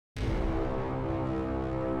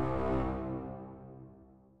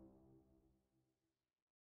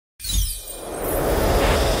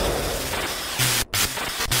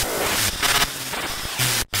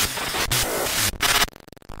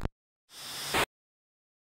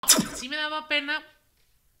Sí me daba pena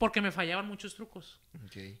porque me fallaban muchos trucos.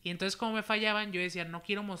 Okay. Y entonces como me fallaban, yo decía, no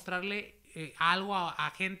quiero mostrarle algo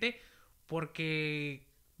a gente porque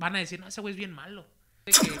van a decir, no, ese güey es bien malo.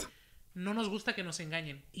 Que no nos gusta que nos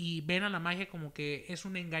engañen. Y ven a la magia como que es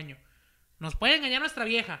un engaño. Nos puede engañar nuestra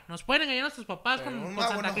vieja, nos pueden engañar nuestros papás con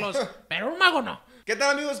Santa Claus, pero un mago no. ¿Qué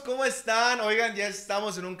tal, amigos? ¿Cómo están? Oigan, ya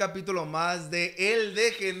estamos en un capítulo más de El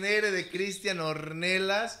DGNR de Cristian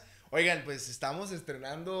Ornelas. Oigan, pues estamos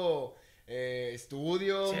estrenando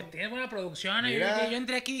estudio. Sí, tiene buena producción. Yo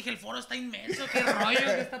entré aquí y dije, el foro está inmenso, qué rollo,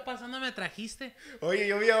 ¿qué está pasando? Me trajiste. Oye,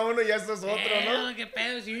 yo vi a uno y ya estás otro, ¿no? Qué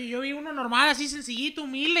pedo, sí, yo vi uno normal, así sencillito,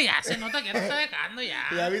 humilde, ya se nota que ya te está dejando, ya.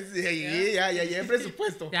 Ya viste, ya hay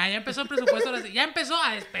presupuesto. Ya empezó el presupuesto, ahora sí, ya empezó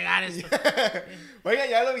a despegar esto. Oigan,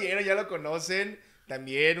 ya lo vieron, ya lo conocen.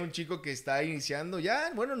 También un chico que está iniciando,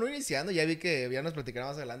 bueno, no iniciando, ya vi que ya nos platicará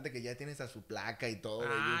más adelante que ya tiene hasta su placa y todo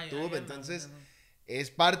de YouTube, entonces es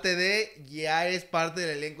parte ya es parte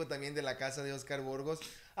del elenco también de la casa de Oscar Burgos.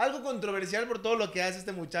 Algo controversial por todo lo que hace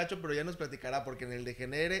este muchacho, pero ya nos platicará porque en el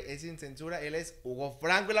Degenere es sin censura, él es Hugo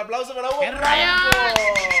Franco. El aplauso para Hugo Franco.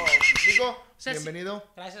 Hijo, o sea, bienvenido. Sí.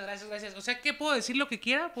 Gracias. O sea, ¿qué puedo decir lo que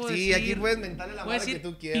quiera? Sí, aquí puedes mentarle la madre que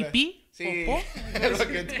tú quieras. ¿Pipí? Sí, ¿Popó? lo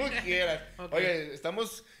que tú quieras. Okay. Oye,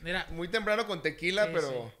 estamos muy temprano con tequila, sí, pero...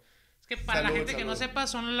 Sí. Es que para la gente que no sepa,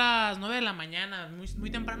 son las 9 de la mañana.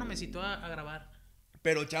 Muy temprano me citó a grabar.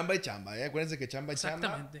 Pero chamba y chamba, ¿eh? Acuérdense que chamba y chamba.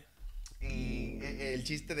 Exactamente. Y el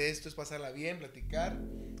chiste de esto es pasarla bien, platicar.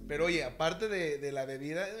 Pero oye, aparte de la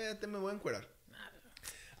bebida, te me voy a encuerar.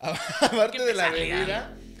 Aparte de la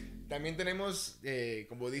bebida... También tenemos,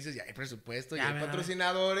 como dices, ya hay presupuesto, ya hay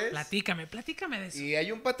patrocinadores. Platícame de eso. Y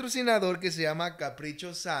hay un patrocinador que se llama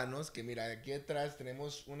Caprichos Sanos, que mira, aquí atrás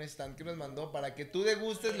tenemos un stand que nos mandó para que tú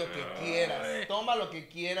degustes lo que quieras. Toma lo que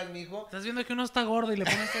quieras, mijo. Estás viendo que uno está gordo y le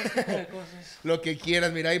pones todo este tipo de cosas. Lo que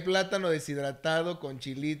quieras, mira, hay plátano deshidratado con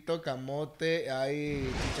chilito, camote, hay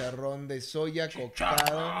chicharrón de soya,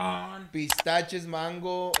 cocada, pistaches,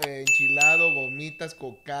 mango, enchilado, gomitas,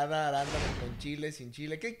 cocada, arándano con chile, sin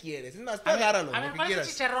chile. ¿Qué quieres? Es más, agárralo. A ver, ¿cuál es el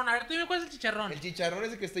chicharrón? A ver, tú dime cuál es el chicharrón. El chicharrón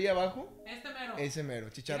es el que está ahí abajo. Este mero. Ese mero,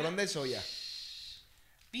 chicharrón de soya.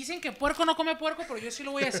 Dicen que puerco no come puerco, pero yo sí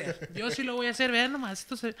lo voy a hacer. Vean nomás.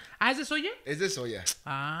 ¿Es de soya? Es de soya.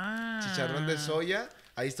 Chicharrón de soya.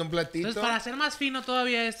 Ahí está un platito. Entonces, para hacer más fino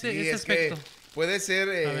todavía este aspecto. Puede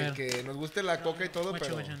ser que nos guste la coca y todo,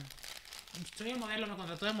 pero... Soy el modelo, me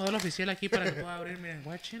contrató de modelo oficial aquí para que pueda abrir. Miren,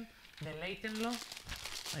 watchen. Deleítenlo.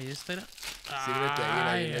 Ahí está. Sírvete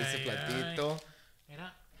ahí en ese platito.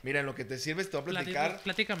 Mira, en lo que te sirves te voy a platicar.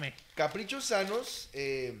 Platícame. Caprichos Sanos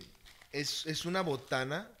es una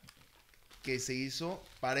botana que se hizo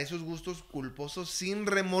para esos gustos culposos sin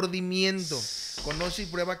remordimiento. Conoce y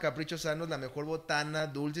prueba Caprichos Sanos, la mejor botana,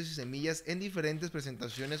 dulces y semillas en diferentes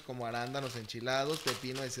presentaciones como arándanos enchilados,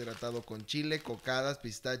 pepino deshidratado con chile, cocadas,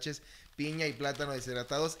 pistaches, piña y plátano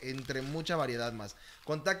deshidratados, entre mucha variedad más.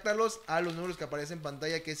 Contáctalos a los números que aparecen en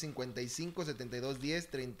pantalla, que es 55 72 10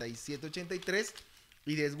 37 83,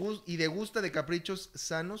 y degusta de Caprichos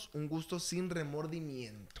Sanos, un gusto sin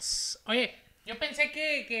remordimiento. Oye, yo pensé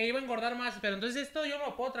que iba a engordar más, pero entonces esto yo me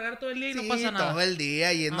lo puedo tragar todo el día y no pasa nada. Todo el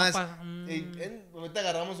día, y es más, ahorita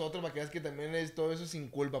agarramos otro para que veas que también es todo eso sin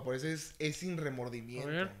culpa, por eso es sin remordimiento.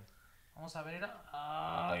 A ver. Vamos a ver,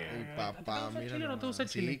 Ay, papá, ¿te gusta el chile o no te gusta el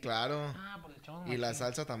chile? Sí, claro. Pues le echamos machín. Y la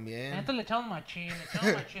salsa también. Entonces le echamos machín,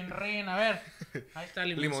 a ver. Ahí está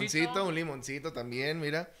el limoncito. Un limoncito también,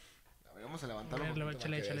 mira. A ver, vamos a levantarlo. A ver,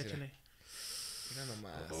 échale. Mira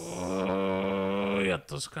nomás. Uy,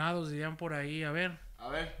 atascados dirían por ahí, a ver. A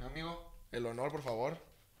ver, amigo, el honor, por favor.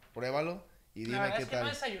 Pruébalo y dime qué tal. Que no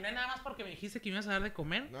desayuné nada más porque me dijiste que me ibas a dar de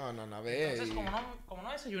comer. No, a ver. Entonces, como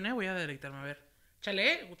no desayuné, voy a deleitarme, a ver.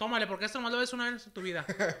 Chale, tómale, porque esto nomás lo ves una vez en tu vida.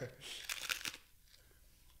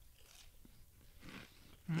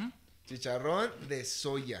 Chicharrón de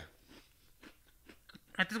soya.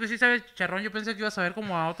 Antes que sí sabe chicharrón, yo pensé que ibas a ver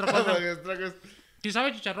como a otra cosa. ¿Sí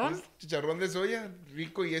sabe chicharrón? Es chicharrón de soya,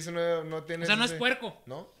 rico, y eso no tiene... O sea, no es puerco.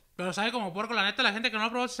 ¿No? Pero sabe como puerco, la neta, la gente que no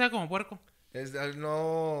lo probó sabe como puerco.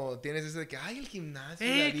 No tienes eso de que, el gimnasio,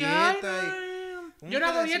 la dieta yo no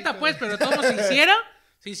hago dieta, pues, pero de todo,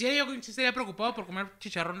 si hiciera, yo sí estaría preocupado por comer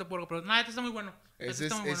chicharrón de puerco, pero nada, este está muy bueno. Ese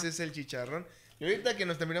es el chicharrón. Y ahorita que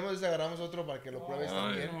nos terminamos, agarramos otro para que lo pruebes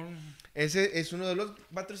también. Ese es uno de los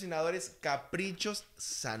patrocinadores, Caprichos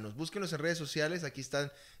Sanos. Búsquenlos en redes sociales, aquí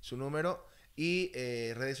está su número y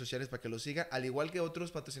redes sociales para que lo sigan, al igual que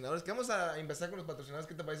otros patrocinadores. Que vamos a empezar con los patrocinadores.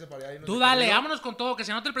 ¿Qué te parece para allá? Tú dale, vámonos con todo, que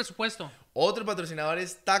se note el presupuesto. Otro patrocinador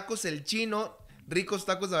es Tacos El Chino, ricos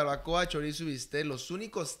tacos de barbacoa, chorizo y bistec, los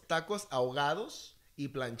únicos tacos ahogados y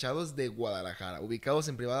planchados de Guadalajara, ubicados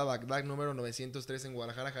en Privada Bagdad número 903 en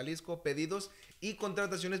Guadalajara, Jalisco. Pedidos y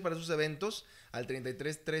contrataciones para sus eventos al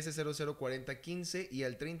 33 13 00 40 15 y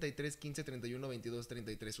al 33 15 31 22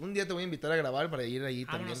 33. Un día te voy a invitar a grabar para ir ahí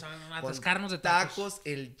también a atascarnos de tacos.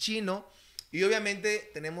 El Chino. Y obviamente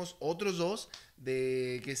tenemos otros dos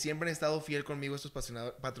que siempre han estado fiel conmigo, estos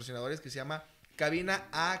patrocinadores, que se llama Cabina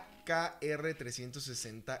AKR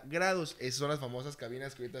 360 grados. Esas son las famosas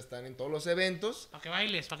cabinas que ahorita están en todos los eventos. Para que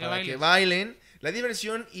bailes, para que bailen. La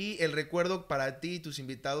diversión y el recuerdo para ti y tus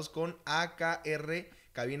invitados con AKR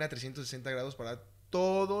Cabina 360 grados para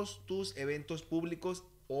todos tus eventos públicos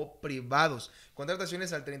o privados.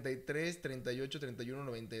 Contrataciones al 33 38 31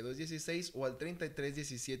 92 16 o al 33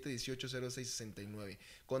 17 18 06 69.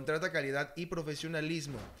 Contrata calidad y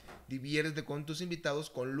profesionalismo. Diviértete con tus invitados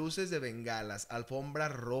con luces de bengalas, alfombra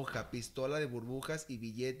roja, pistola de burbujas y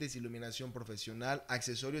billetes, iluminación profesional,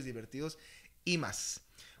 accesorios divertidos y más.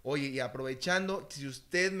 Oye, y aprovechando, si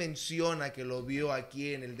usted menciona que lo vio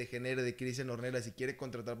aquí en el Degenere de Cristian Ornelas y quiere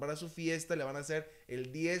contratar para su fiesta, le van a hacer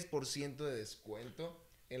el 10% de descuento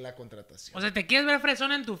en la contratación. O sea, te quieres ver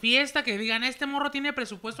fresón en tu fiesta, que digan, este morro tiene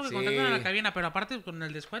presupuesto, que sí, contraten a la cabina, pero aparte con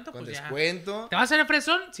el descuento, con pues descuento, ya. Te vas a hacer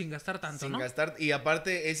fresón sin gastar tanto, sin ¿no? gastar, y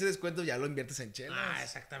aparte ese descuento ya lo inviertes en chelas. Ah,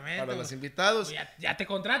 exactamente. Para los invitados. Ya te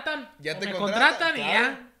contratan. Ya te contratan y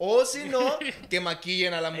claro. ya. O si no, que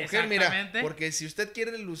maquillen a la mujer, mira. Porque si usted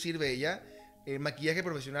quiere lucir bella, maquillaje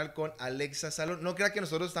profesional con Alexa Salón. No crea que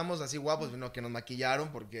nosotros estamos así guapos, sino que nos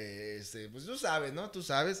maquillaron porque, pues tú sabes, ¿no? Tú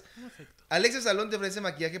sabes. Perfecto. Alexa Salón te ofrece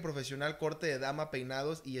maquillaje profesional, corte de dama,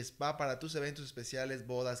 peinados y spa para tus eventos especiales,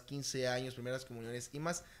 bodas, 15 años, primeras comuniones y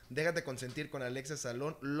más. Déjate consentir con Alexa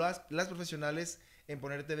Salón, las profesionales en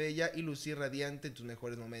ponerte bella y lucir radiante en tus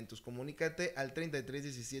mejores momentos. Comunícate al 33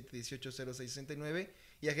 17 18 06 69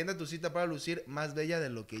 y agenda tu cita para lucir más bella de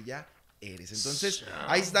lo que ya eres. Entonces,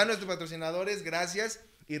 ahí están nuestros patrocinadores, gracias.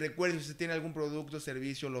 Y recuerden, si usted tiene algún producto,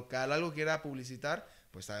 servicio local, algo que quiera publicitar,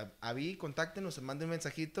 pues a mí, contáctenos, manden un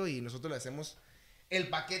mensajito y nosotros le hacemos el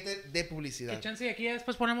paquete de publicidad. Que chance y aquí ya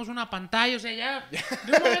después ponemos una pantalla, o sea, ya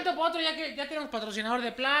de un momento para otro ya tenemos patrocinador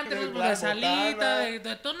de plan, tenemos de salita,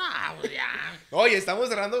 de todo, no, pues ya. Oye, estamos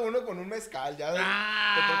cerrando uno con un mezcal, ya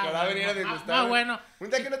te tocará venir a degustar. Ah, bueno. Un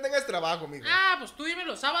día que no tengas trabajo, mijo. Pues tú dime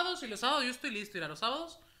los sábados, y los sábados yo estoy listo, y a los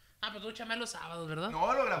sábados... pues tú échame los sábados, ¿verdad?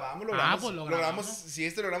 No, lo grabamos. Pues lo grabamos. Si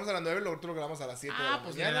lo grabamos a las 9, lo otro lo grabamos a las 7 de la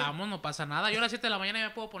pues mañana. le damos, no pasa nada. Yo a las 7 de la mañana ya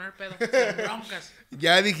me puedo poner pedo. Sin broncas.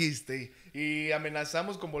 Ya dijiste. Y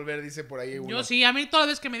amenazamos con volver, dice por ahí uno. Yo sí, a mí toda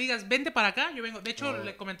vez que me digas, vente para acá, yo vengo. De hecho,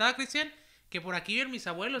 le comentaba a Cristian que por aquí viven mis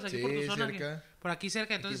abuelos, aquí por tu zona. Cerca. Por aquí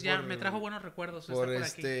cerca, entonces ya me trajo buenos recuerdos. Por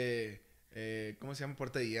aquí. ¿Cómo se llama?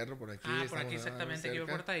 Puerta de Hierro, por aquí. Por aquí exactamente, aquí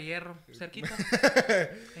Puerta de Hierro, cerquita.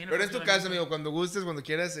 Pero es tu casa, amigo, cuando gustes, cuando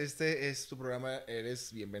quieras, este es tu programa,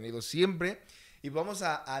 eres bienvenido siempre. Y vamos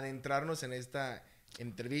a adentrarnos en esta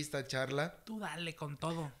entrevista, charla. Tú dale con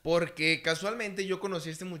todo. Porque casualmente yo conocí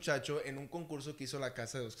a este muchacho en un concurso que hizo la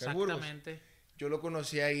Casa de Oscar Burgos. Exactamente. Yo lo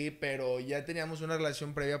conocí ahí, pero ya teníamos una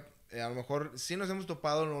relación previa, a lo mejor sí nos hemos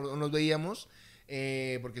topado, no nos veíamos.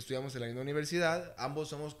 Porque estudiamos en la misma universidad. Ambos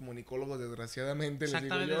somos comunicólogos, desgraciadamente.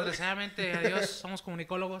 Exactamente, desgraciadamente, adiós, somos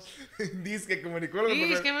comunicólogos. Disque comunicólogos.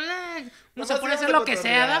 Disque, uno se pone a hacer lo que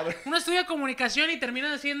sea, ¿da? Uno estudia comunicación y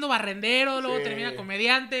termina siendo barrendero, luego termina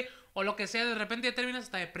comediante, o lo que sea, de repente ya terminas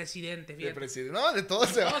hasta de presidente. De presidente, no, de todo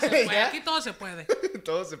se puede. Aquí todo se puede.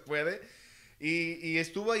 Todo se puede. Y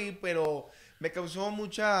estuvo ahí, pero me causó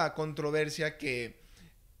mucha controversia que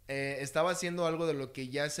estaba haciendo algo de lo que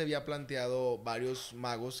ya se había planteado varios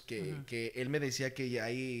magos, que él me decía que ya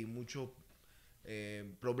hay mucho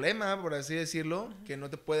problema, por así decirlo, que no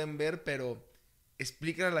te pueden ver, pero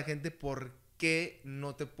explícale a la gente por qué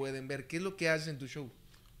no te pueden ver, qué es lo que haces en tu show.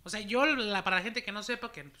 O sea, yo, para la gente que no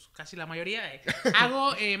sepa, que pues, casi la mayoría,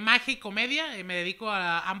 hago magia y comedia, me dedico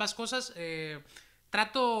a ambas cosas,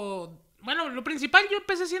 bueno, lo principal, yo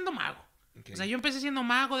empecé siendo mago. Okay. O sea, yo empecé siendo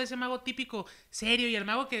mago, de ese mago típico serio, y el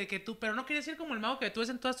mago que tú, pero no quería ser como el mago que tú ves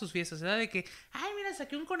en todas tus fiestas, ¿verdad? De que, mira,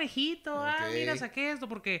 saqué un conejito, mira, saqué esto,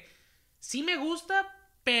 porque sí me gusta,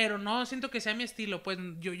 pero no siento que sea mi estilo, pues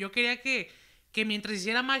yo quería que mientras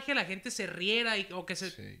hiciera magia la gente se riera,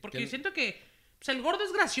 porque yo siento que, pues el gordo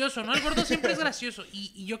es gracioso, ¿no? El gordo siempre es gracioso,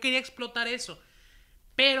 y yo quería explotar eso,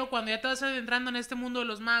 pero cuando ya te vas adentrando en este mundo de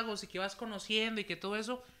los magos, y que vas conociendo, y que todo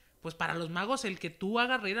eso... Pues para los magos el que tú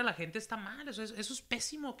hagas reír a la gente está mal, eso es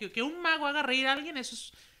pésimo, que un mago haga reír a alguien, eso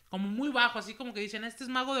es como muy bajo, así como que dicen, este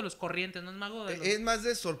es mago de los corrientes, no es mago de los... ¿Es más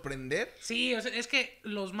de sorprender? Sí, o sea, es que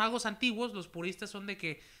los magos antiguos, los puristas, son de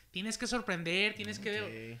que tienes que sorprender, tienes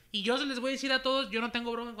que... Y yo les voy a decir a todos, yo no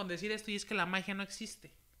tengo bronca con decir esto, y es que la magia no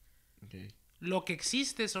existe. Lo que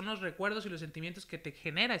existe son los recuerdos y los sentimientos que te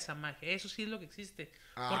genera esa magia. Eso sí es lo que existe.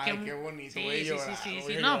 Ay, qué bonito, sí, güey.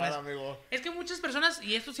 Sí. No, pues, es que muchas personas,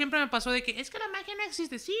 y esto siempre me pasó de que es que la magia no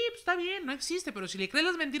existe. Sí, pues está bien, no existe, pero si le crees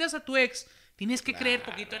las mentiras a tu ex, tienes que creer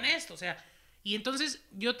poquito en esto. O sea, y entonces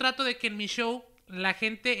yo trato de que en mi show la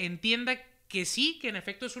gente entienda que sí, que en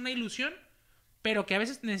efecto es una ilusión, pero que a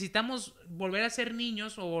veces necesitamos volver a ser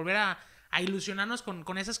niños o volver a ilusionarnos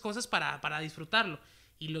con esas cosas para disfrutarlo.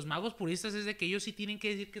 Y los magos puristas es de que ellos sí tienen que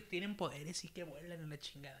decir que tienen poderes y que vuelan en la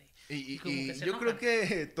chingada. Y yo creo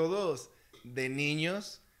que todos de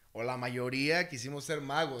niños, o la mayoría, quisimos ser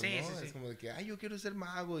magos, ¿no? Sí. Es como de que, ay, yo quiero ser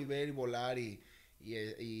mago y ver y volar y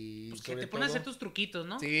pues que te ponen a hacer tus truquitos,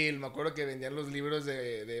 ¿no? Sí, me acuerdo que vendían los libros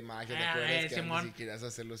de magia, ¿te acuerdas? Que antes si querías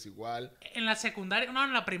hacerlos igual. En la secundaria, no,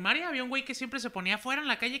 en la primaria había un güey que siempre se ponía afuera en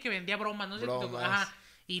la calle que vendía bromas, ¿no? Ajá.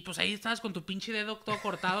 Y pues ahí estabas con tu pinche dedo todo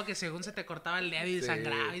cortado que según se te cortaba el dedo y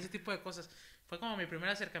sangraba y ese tipo de cosas. Fue como mi primer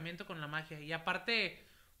acercamiento con la magia. Y aparte,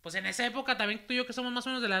 pues en esa época también tú y yo que somos más o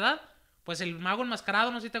menos de la edad, pues el mago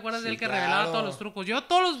enmascarado, no sé si te acuerdas de él que revelaba todos los trucos. Yo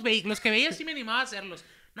todos los que veía sí me animaba a hacerlos.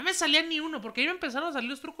 No me salía ni uno, porque ahí me empezaron a salir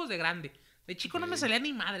los trucos de grande. De chico no me salía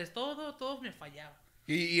ni madres, todo me fallaba.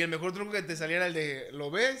 Y el mejor truco que te saliera el de,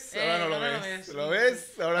 ¿lo ves? Ahora no lo ves. ¿Lo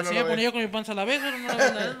ves? Ahora así no lo ves. Me ponía yo con mi panza, ¿la ves? No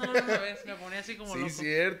la ves. Me ponía así como loco. Sí,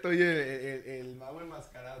 cierto. Oye, el mago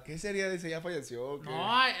enmascarado. ¿Qué sería de ese? ¿Ya falleció? ¿Qué?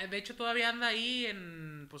 No, de hecho todavía anda ahí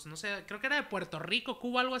en, pues no sé, creo que era de Puerto Rico,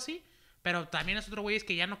 Cuba, algo así. Pero también es otro güey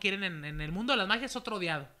que ya no quieren en el mundo de las magias, es otro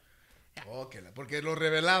odiado. Porque lo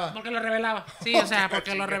revelaba. Sí, o sea,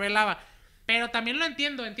 porque lo revelaba. Pero también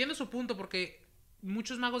entiendo su punto, porque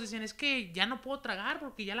muchos magos dicen, es que ya no puedo tragar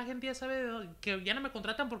porque ya la gente ya sabe, que ya no me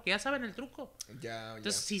contratan porque ya saben el truco.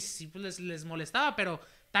 Entonces sí, pues les molestaba, pero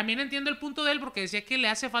también entiendo el punto de él porque decía que le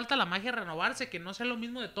hace falta a la magia renovarse, que no sea lo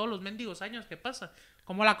mismo de todos los mendigos años que pasa.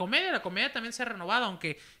 Como la comedia también se ha renovado,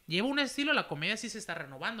 aunque lleva un estilo, la comedia sí se está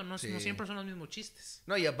renovando, no siempre son los mismos chistes.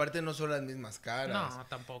 No, y aparte no son las mismas caras. No,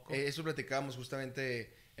 tampoco. Eso platicábamos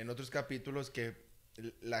justamente en otros capítulos, que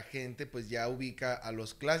la gente pues ya ubica a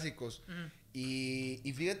los clásicos.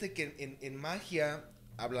 Y fíjate que en magia,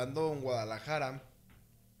 hablando en Guadalajara,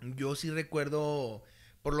 yo sí recuerdo,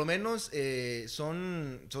 por lo menos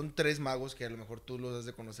son 3 magos que a lo mejor tú los has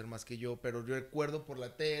de conocer más que yo, pero yo recuerdo por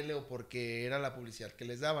la tele o porque era la publicidad que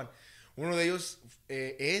les daban. Uno de ellos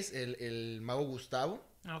es el mago Gustavo,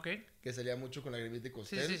 que salía mucho con la Gremita y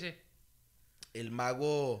Costel. Sí. El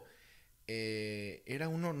mago era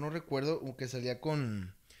uno, no recuerdo, que salía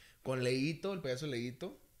con Leito, el payaso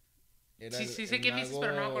Leito. Sí, sé quién dices,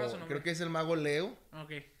 pero no me acuerdo su nombre. Creo que es el mago Leo.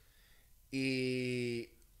 Y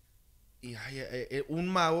un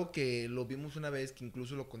mago que lo vimos una vez, que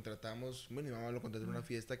incluso lo contratamos, bueno, mi mamá lo contrató en una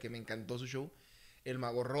fiesta, que me encantó su show, el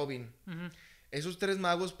mago Robin. Esos 3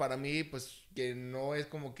 magos para mí, pues, que no es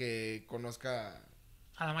como que conozca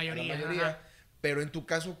a la mayoría. Pero en tu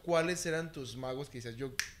caso, ¿cuáles eran tus magos que dices,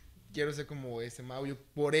 yo quiero ser como ese mago, yo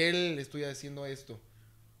por él estoy haciendo esto?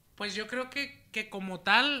 Pues yo creo que como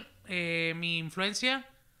tal, mi influencia,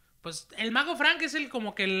 pues el mago Frank es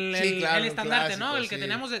como que el estandarte, clásico, ¿no? El que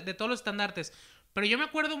tenemos de todos los estandartes. Pero yo me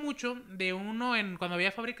acuerdo mucho de uno cuando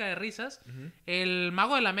había Fábrica de Risas, el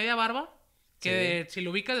mago de la media barba, que si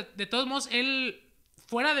lo ubicas, de todos modos, él,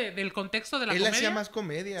 fuera del contexto de la comedia. Él hacía más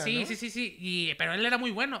comedia, ¿no? Sí, pero él era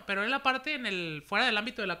muy bueno. Pero él aparte, fuera del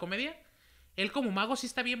ámbito de la comedia, él como mago sí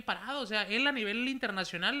está bien parado. O sea, él a nivel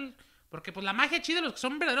internacional, porque pues la magia chida, los que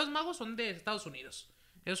son verdaderos magos son de Estados Unidos.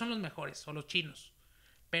 Ellos son los mejores, o los chinos.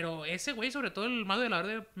 Pero ese güey, sobre todo el mago de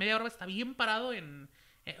la media barba, está bien parado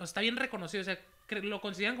está bien reconocido. O sea, lo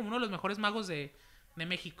consideran como uno de los mejores magos de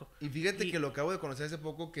México. Y fíjate que lo acabo de conocer hace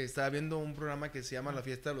poco, que estaba viendo un programa que se llama La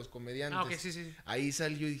Fiesta de los Comediantes. Sí. Ahí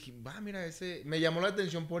salió y dije, mira, ese... Me llamó la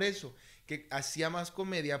atención por eso, que hacía más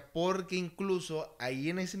comedia, porque incluso ahí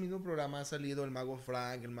en ese mismo programa ha salido el mago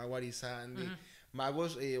Frank, el mago Arizandi,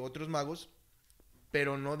 magos, otros magos,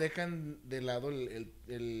 pero no dejan de lado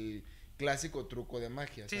el clásico truco de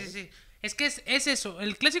magia, ¿sabes? Sí. Es que es eso,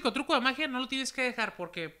 el clásico truco de magia no lo tienes que dejar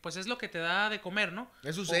porque pues es lo que te da de comer, ¿no?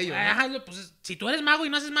 Es su sello, ¿no? Pues si tú eres mago y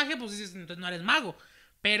no haces magia, pues dices, entonces no eres mago.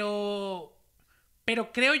 Pero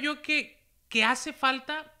creo yo que hace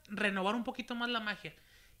falta renovar un poquito más la magia.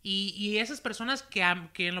 Y esas personas que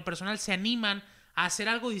en lo personal se animan a hacer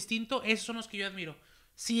algo distinto, esos son los que yo admiro.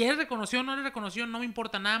 Si eres reconocido o no eres reconocido, no me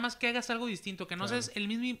importa, nada más que hagas algo distinto, que no seas el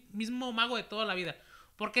mismo mago de toda la vida.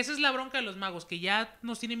 Porque esa es la bronca de los magos, que ya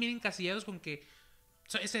nos tienen bien encasillados con que...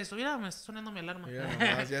 Es eso, mira, me está sonando mi alarma.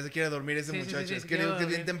 Mira, ya se quiere dormir ese muchacho, es que es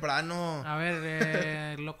bien temprano. A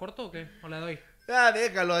ver, ¿lo corto o qué? ¿O le doy?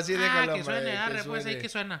 Déjalo, así déjalo. Que suene, pues ahí que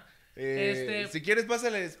suena. Si quieres,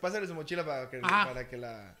 pásale su mochila para que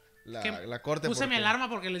la corte. Puse mi alarma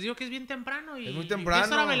porque les digo que es bien temprano. Y es muy temprano.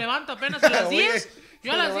 Y ahora me levanto apenas a las 10.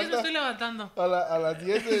 Yo a las 10 me estoy levantando. A las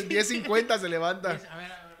 10:50 se levanta. A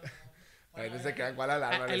ver. Ahí no se quedan, ¿cuál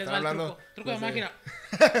alarma? Ahí les va el truco de magia.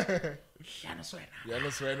 Ya no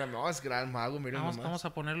suena. No, es gran mago, miren nomás. Vamos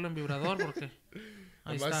a ponerlo en vibrador porque...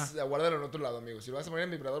 Ahí nomás está. Aguárdalo en otro lado, amigo. Si lo vas a poner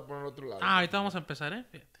en vibrador, ponlo en otro lado. Ahorita vamos a empezar,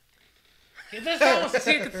 Fíjate. Entonces estábamos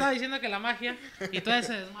así, que te estaba diciendo que la magia y todo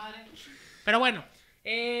ese desmadre. Pero bueno,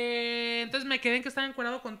 entonces me quedé en que estaba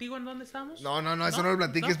encuadrado contigo. ¿En dónde estábamos? No, eso no lo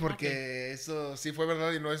platiques porque eso sí fue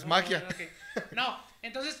verdad y no es magia. Okay. No,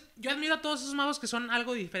 entonces yo admiro a todos esos magos que son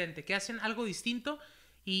algo diferente, que hacen algo distinto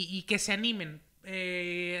y que se animen.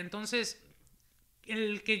 Entonces,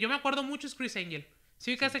 el que yo me acuerdo mucho es Chris Angel. ¿Sí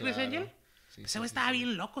ubicaste a Chris Angel? Sí, ese güey estaba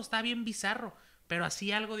bien loco, estaba bien bizarro, pero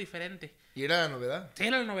hacía algo diferente. ¿Y era la novedad? Sí,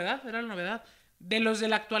 era la novedad. De los de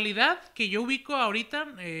la actualidad que yo ubico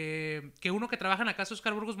ahorita, que uno que trabaja en la Casa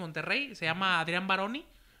Burgos, Monterrey, se llama Adrián Baroni,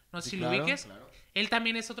 no sé si lo ubiques. Claro. Él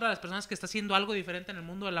también es otra de las personas que está haciendo algo diferente en el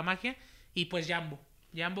mundo de la magia. Y pues Jambo,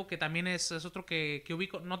 que también es otro que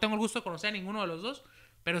ubico. No tengo el gusto de conocer a ninguno de los dos,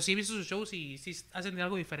 pero sí he visto sus shows y sí hacen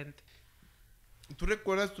algo diferente. ¿Tú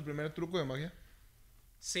recuerdas tu primer truco de magia?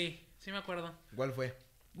 Sí me acuerdo. ¿Cuál fue?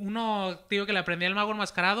 Uno, digo, que le aprendí al mago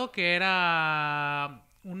enmascarado, que era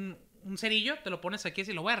un cerillo, te lo pones aquí,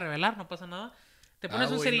 así lo voy a revelar, no pasa nada. Te pones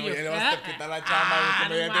un cerillo. No, ya le vas a quitar la chamba, un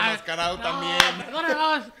comediante enmascarado también.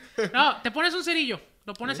 Perdona, no, te pones un cerillo,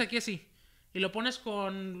 lo pones aquí así. Y lo pones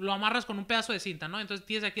lo amarras con un pedazo de cinta, ¿no? Entonces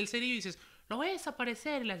tienes aquí el cerillo y dices, lo voy a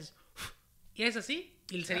desaparecer. Y le haces, y es así,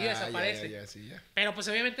 y el cerillo desaparece. Ya. Pero pues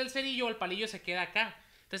obviamente el cerillo o el palillo se queda acá.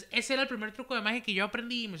 Entonces ese era el primer truco de magia que yo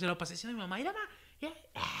aprendí y se lo pasé a mi mamá. Mira,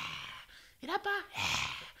 mira,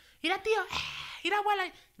 tío, mira,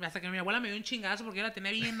 abuela. Hasta que mi abuela me dio un chingazo porque yo la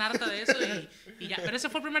tenía bien harta de eso y ya. Pero ese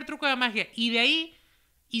fue el primer truco de magia. Y de ahí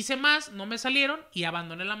hice más, no me salieron y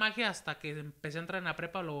abandoné la magia hasta que empecé a entrar en la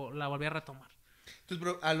prepa, la volví a retomar.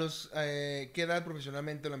 Entonces, ¿qué edad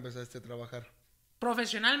profesionalmente lo empezaste a trabajar?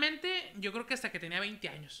 Profesionalmente, yo creo que hasta que tenía 20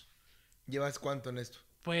 años. ¿Llevas cuánto en esto?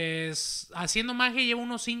 Pues haciendo magia llevo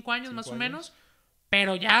unos 5 años más o menos,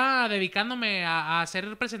 pero ya dedicándome a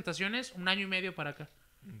hacer presentaciones 1 año y medio para acá.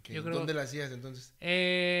 Okay. ¿Dónde la hacías entonces?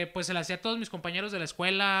 Pues se la hacía a todos mis compañeros de la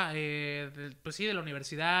escuela, pues sí, de la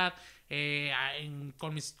universidad,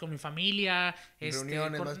 con mi familia.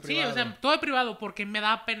 Reuniones más privado. Sí, o sea, todo privado porque me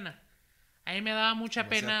daba pena. A mí me daba mucha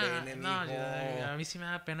pena. A mí sí me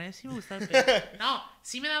daba pena. Sí me gustaba pena. No,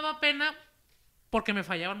 sí me daba pena porque me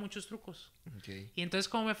fallaban muchos trucos. Okay. Y entonces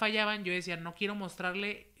como me fallaban, yo decía, no quiero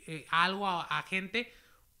mostrarle algo a gente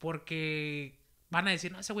porque van a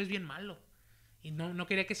decir, no, ese güey es bien malo. Y no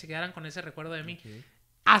quería que se quedaran con ese recuerdo de mí. Okay.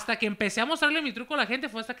 Hasta que empecé a mostrarle mi truco a la gente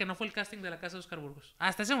fue hasta que no fue el casting de la Casa de Burgos.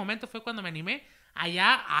 Hasta ese momento fue cuando me animé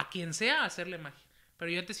allá a quien sea a hacerle magia. Pero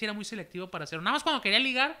yo antes sí era muy selectivo para hacerlo. Nada más cuando quería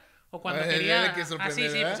ligar o cuando quería... sí,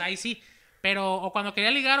 pues ahí sí. Pero o cuando quería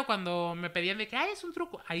ligar o cuando me pedían de que, es un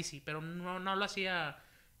truco. Ahí sí, pero no lo hacía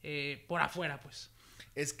por afuera, pues.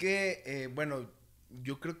 Es que, bueno,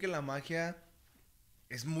 yo creo que la magia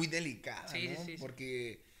es muy delicada, ¿no? Sí.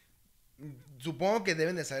 Porque supongo que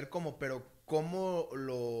deben de saber cómo, pero cómo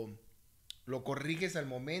lo corriges al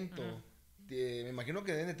momento. Me imagino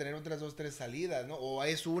que deben de tener otras 2, 3 salidas, ¿no? O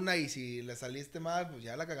es una y si la saliste mal, pues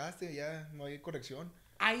ya la cagaste, ya no hay corrección.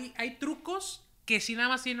 Hay trucos que sí nada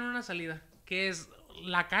más tienen una salida, que es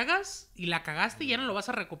la cagas y la cagaste y ya no lo vas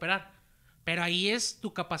a recuperar. Pero ahí es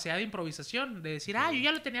tu capacidad de improvisación, de decir, yo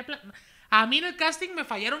ya lo tenía A mí en el casting me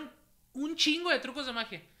fallaron un chingo de trucos de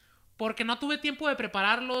magia. Porque no tuve tiempo de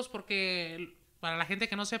prepararlos, porque para la gente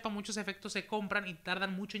que no sepa, muchos efectos se compran y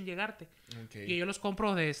tardan mucho en llegarte. Okay. Y yo los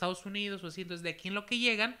compro de Estados Unidos o así. Entonces, de aquí en lo que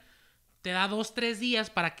llegan, te da 2, 3 días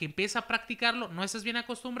para que empieces a practicarlo. No estás bien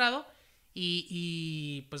acostumbrado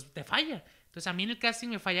y pues te falla. Entonces, a mí en el casting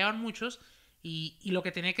me fallaban muchos y lo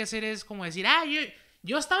que tenía que hacer es como decir,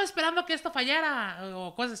 yo estaba esperando que esto fallara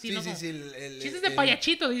o cosas así. Sí. Chistes de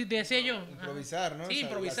payachito, decía yo. Improvisar, ¿no? Sí,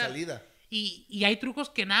 improvisar. La salida. Y hay trucos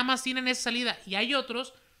que nada más tienen esa salida. Y hay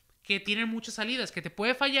otros que tienen muchas salidas, que te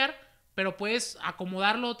puede fallar, pero puedes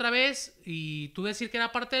acomodarlo otra vez y tú decir que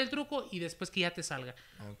era parte del truco y después que ya te salga.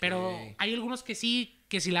 Okay. Pero hay algunos que sí,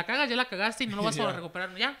 que si la cagas, ya la cagaste y no lo vas a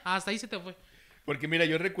recuperar. Ya, hasta ahí se te fue. Porque mira,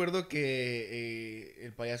 yo recuerdo que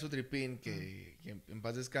el payaso Tripín, que en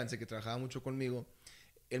paz descanse, que trabajaba mucho conmigo,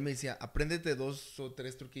 él me decía, apréndete 2 o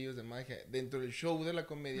 3 truquillos de magia. Dentro del show de la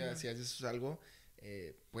comedia, si haces algo,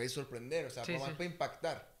 puedes sorprender. O sea, para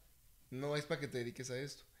impactar. No es para que te dediques a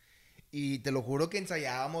esto. Y te lo juro que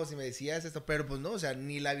ensayábamos y me decías esto, pero pues no, o sea,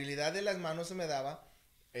 ni la habilidad de las manos se me daba,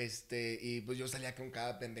 Y pues yo salía con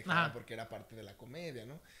cada pendejada Ajá. porque era parte de la comedia,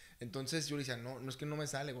 ¿no? Entonces yo le decía, no, no es que no me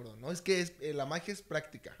sale, gordo. No, es que la magia es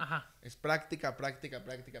práctica. Ajá. Es práctica, práctica,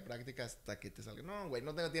 práctica, práctica hasta que te salga. No, güey,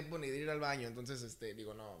 no tengo tiempo ni de ir al baño. Entonces,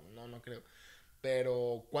 digo, no creo.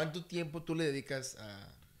 Pero, ¿cuánto tiempo tú le dedicas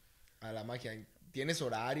a la magia? ¿Tienes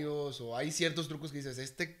horarios o hay ciertos trucos que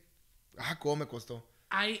dices, cómo me costó?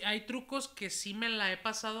 Hay trucos que sí me la he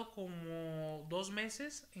pasado como 2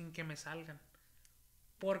 meses en que me salgan.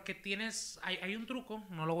 Porque hay un truco,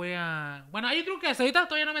 no lo voy a... Bueno, hay un truco que hasta ahorita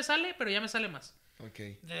todavía no me sale, pero ya me sale más. Ok.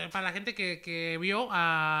 Para la gente que vio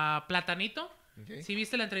a Platanito, Okay. ¿sí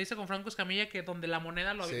viste la entrevista con Franco Escamilla que donde la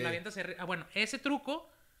moneda la avienta hacia arriba? Bueno, ese truco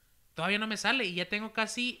todavía no me sale y ya tengo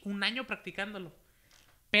casi 1 año practicándolo.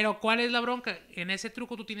 Pero ¿cuál es la bronca? En ese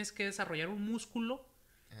truco tú tienes que desarrollar un músculo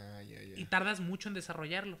y tardas mucho en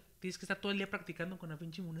desarrollarlo. Tienes que estar todo el día practicando con la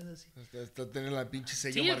pinche moneda así. Hasta tener la pinche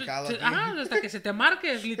sello marcado aquí. Hasta que se te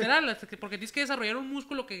marque, literal. Porque tienes que desarrollar un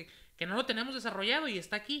músculo que no lo tenemos desarrollado y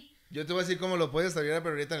está aquí. Yo te voy a decir cómo lo puedes desarrollar,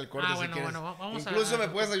 pero ahorita en el corte si quieres. Vamos Incluso me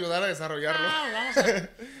puedes ayudar a desarrollarlo.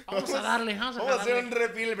 Vamos a darle. Vamos a hacer un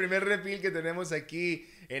refill, el primer refill que tenemos aquí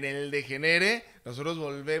en el Degenere. Nosotros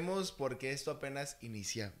volvemos porque esto apenas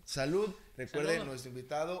inicia. Salud. Recuerden, nuestro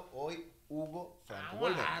invitado hoy, Hugo Franco.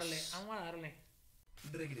 Vamos a darle.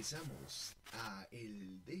 Regresamos a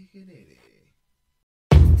El Degenere.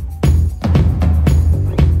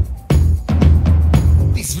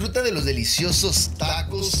 Disfruta de los deliciosos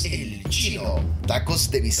tacos El Chino. Tacos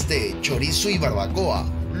de bistec, chorizo y barbacoa.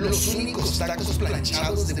 Los únicos tacos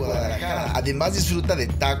planchados de Guadalajara. Además disfruta de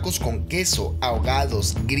tacos con queso,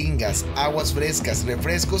 ahogados, gringas, aguas frescas,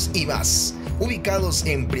 refrescos y más. Ubicados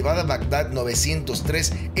en Privada Bagdad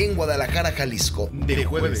 903 en Guadalajara, Jalisco. De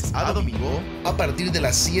jueves a domingo A partir de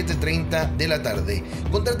las 7:30 de la tarde.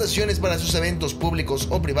 Contrataciones para sus eventos públicos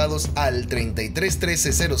o privados al 33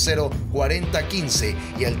 13 00 40 15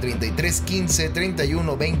 y al 33 15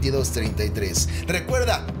 31 22 33.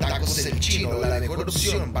 Recuerda, Tacos El Chino, la mejor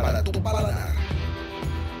opción para tu paladar.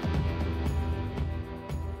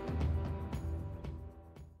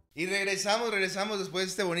 Y regresamos después de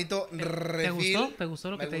este bonito refill. ¿Te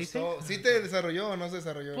gustó lo que te hice? ¿Sí te desarrolló o no se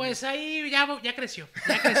desarrolló? Pues ahí ya creció.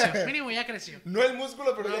 Mínimo ya creció. No el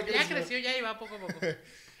músculo, pero ya creció. Ya creció, ya iba poco a poco.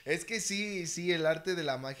 Es que sí, el arte de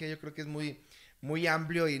la magia yo creo que es muy, muy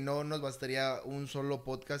amplio y no nos bastaría un solo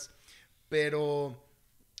podcast. Pero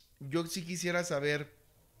yo sí quisiera saber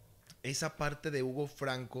esa parte de Hugo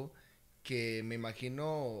Franco que me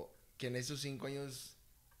imagino que en esos 5 años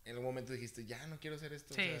en algún momento dijiste, ya no quiero hacer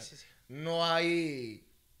esto. Sí, o sea, sí. No hay,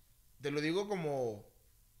 te lo digo como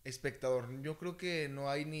espectador, yo creo que no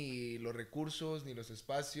hay ni los recursos, ni los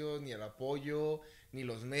espacios, ni el apoyo, ni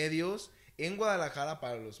los medios en Guadalajara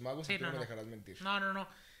para los magos, y tú no me dejarás mentir. No.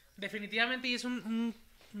 Definitivamente, y es un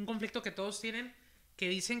conflicto que todos tienen, que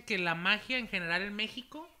dicen que la magia en general en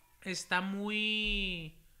México está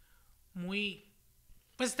muy,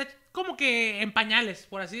 pues está como que en pañales,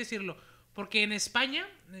 por así decirlo. Porque en España,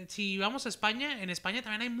 si vamos a España, en España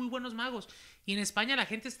también hay muy buenos magos. Y en España la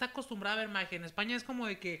gente está acostumbrada a ver magia. En España es como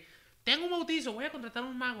de que tengo un bautizo, voy a contratar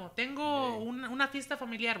un mago. Tengo una fiesta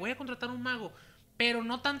familiar, voy a contratar un mago. Pero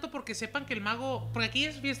no tanto porque sepan que el mago... Porque aquí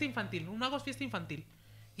es fiesta infantil, un mago es fiesta infantil.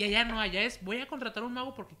 Y allá no, allá es voy a contratar un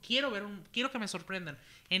mago porque quiero que me sorprendan.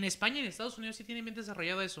 En España y en Estados Unidos sí tienen bien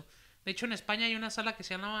desarrollado eso. De hecho, en España hay una sala que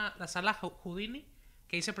se llama la sala Houdini,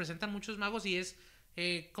 que ahí se presentan muchos magos y es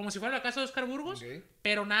como si fuera la casa de Oscar Burgos,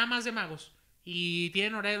 pero nada más de magos. Y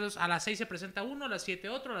tienen horarios, a las 6 se presenta uno, a las 7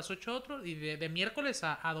 otro, a las 8 otro, y de miércoles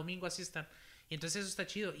a domingo así están. Y entonces eso está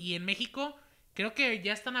chido. Y en México, creo que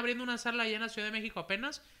ya están abriendo una sala allá en la Ciudad de México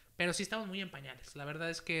apenas, pero sí estamos muy en pañales. La verdad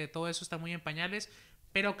es que todo eso está muy en pañales,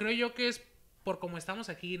 pero creo yo que es por cómo estamos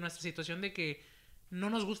aquí, nuestra situación de que no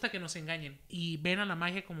nos gusta que nos engañen y ven a la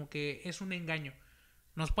magia como que es un engaño.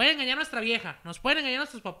 Nos puede engañar nuestra vieja, nos pueden engañar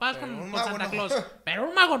nuestros papás con Santa Claus, pero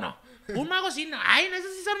un mago no. Un mago sí no. Ay,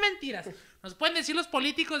 esas sí son mentiras. Nos pueden decir los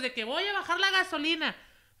políticos de que voy a bajar la gasolina.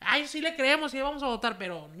 Ay, sí le creemos, sí vamos a votar,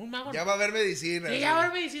 pero un mago ya no. Va a haber medicina. Sí, ya va a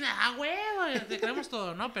haber medicina. Ah, huevo, te creemos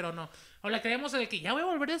todo, ¿no? Pero no. O le creemos de que ya voy a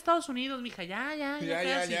volver a Estados Unidos, mija, ya.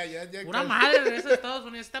 Pura casi. Madre, regresa a Estados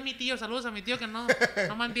Unidos. Está mi tío, saludos a mi tío que no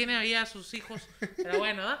mantiene ahí a sus hijos. Pero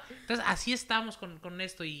bueno, ¿no? Entonces, así estamos con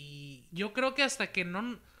esto. Y yo creo que hasta que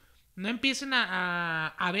no empiecen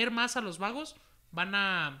a ver más a los magos, van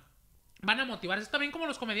a motivarse. Es también como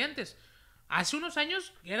los comediantes. Hace unos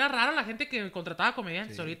años era rara la gente que contrataba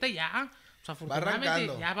comediantes. Sí. Ahorita ya, o sea,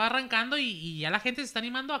 afortunadamente, ya va arrancando y ya la gente se está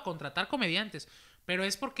animando a contratar comediantes. Pero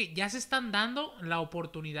es porque ya se están dando la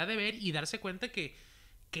oportunidad de ver y darse cuenta que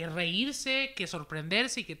que reírse, que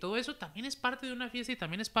sorprenderse y que todo eso también es parte de una fiesta y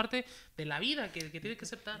también es parte de la vida que tiene que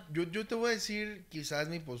aceptar. Yo te voy a decir quizás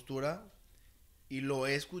mi postura, y lo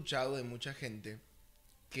he escuchado de mucha gente,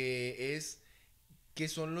 que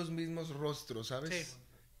son los mismos rostros, ¿sabes? Sí.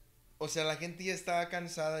 O sea, la gente ya está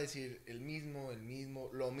cansada de decir el mismo,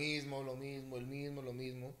 lo mismo, lo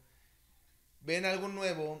mismo. Ven algo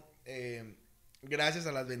nuevo, gracias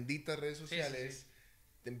a las benditas redes sociales, Sí.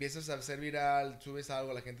 te empiezas a hacer viral, subes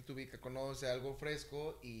algo, la gente te ubica, conoce algo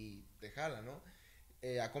fresco y te jala, ¿no?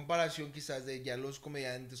 A comparación quizás de ya los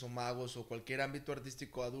comediantes o magos o cualquier ámbito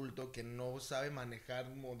artístico adulto que no sabe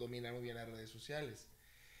manejar o dominar muy bien las redes sociales.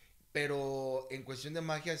 Pero en cuestión de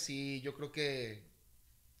magia, sí, yo creo que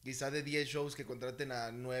quizás de 10 shows que contraten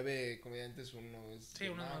a 9 comediantes, uno es Sí,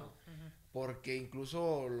 uno mago. mago. Uh-huh. Porque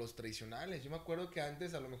incluso los tradicionales, yo me acuerdo que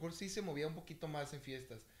antes a lo mejor sí se movía un poquito más en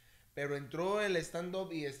fiestas. Pero entró el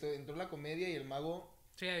stand-up y entró la comedia y el mago...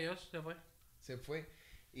 Sí, adiós, se fue. Se fue.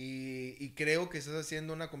 Y creo que estás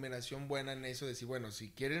haciendo una combinación buena en eso de decir, bueno,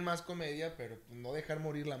 si quieren más comedia, pero no dejar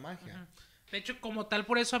morir la magia. Uh-huh. De hecho, como tal,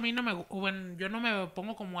 por eso a mí bueno, yo no me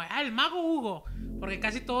pongo como, el mago Hugo. Porque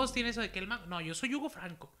casi todos tienen eso de que el mago... No, yo soy Hugo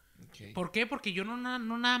Franco. Okay. ¿Por qué? Porque yo no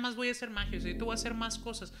nada más voy a hacer magia, o sea, yo voy a hacer más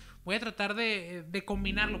cosas. Voy a tratar de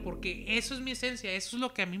combinarlo, porque eso es mi esencia, eso es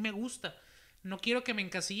lo que a mí me gusta. No quiero que me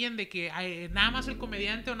encasillen de que nada más el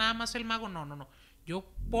comediante o nada más el mago. No.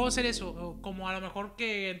 Yo puedo hacer eso, como a lo mejor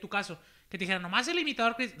que en tu caso, que te dijeran, nomás el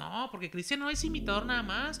imitador, no, porque Cristian no es imitador nada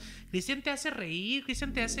más. Cristian te hace reír,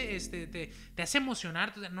 Cristian te hace, te hace emocionar.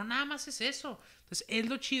 Entonces, no nada más es eso. Entonces, es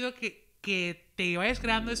lo chido que te vayas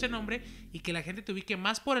creando ese nombre y que la gente te ubique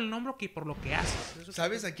más por el nombre que por lo que haces. Eso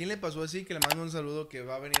 ¿Sabes a quién le pasó así? Que le mando un saludo, que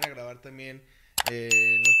va a venir a grabar también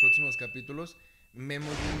en los próximos capítulos.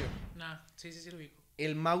 Memo Junior. Sí, lo ubico.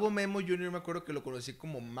 El mago Memo Junior me acuerdo que lo conocí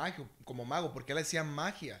como mago, porque él hacía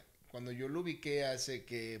magia. Cuando yo lo ubiqué hace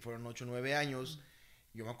que fueron 8 o 9 años,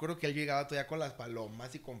 yo me acuerdo que él llegaba todavía con las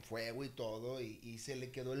palomas y con fuego y todo, y se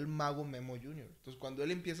le quedó el mago Memo Junior. Entonces cuando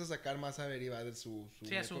él empieza a sacar más de su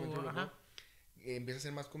empieza a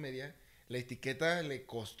hacer más comedia, la etiqueta le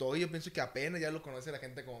costó, y yo pienso que apenas ya lo conoce la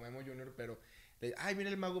gente como Memo Junior, pero mira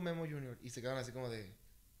el mago Memo Junior, y se quedan así como de,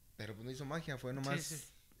 pero pues no hizo magia, fue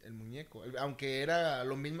nomás el muñeco, aunque era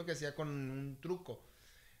lo mismo que hacía con un truco.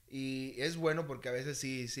 Y es bueno porque a veces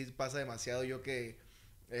sí pasa demasiado. Yo que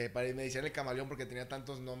me decían el camaleón porque tenía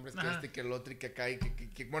tantos nombres, que que el otro y que acá,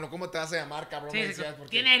 bueno, ¿cómo te vas a llamar, cabrón? Me decías, porque,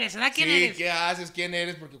 ¿quién eres? ¿Verdad? ¿Quién eres? ¿Qué haces? ¿Quién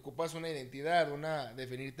eres? Porque ocupas una identidad,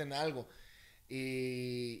 definirte en algo.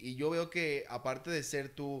 Y yo veo que aparte de ser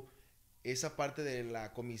tú esa parte de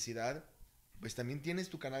la comicidad, pues también tienes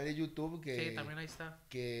tu canal de YouTube que... Sí, también ahí está.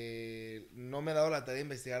 Que no me he dado la tarea de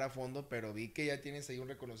investigar a fondo, pero vi que ya tienes ahí un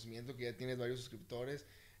reconocimiento, que ya tienes varios suscriptores.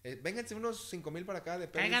 Vénganse unos 5,000 para acá de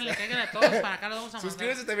pesos. Cáiganle a todos, para acá los vamos a mandar.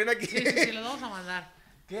 Suscríbanse también aquí. Sí, los vamos a mandar.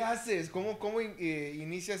 ¿Qué haces? ¿Cómo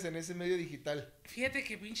inicias en ese medio digital? Fíjate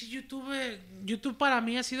que pinche YouTube para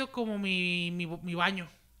mí ha sido como mi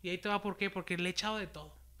baño. Y ahí te va, ¿por qué? Porque le he echado de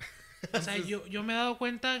todo. O sea, yo me he dado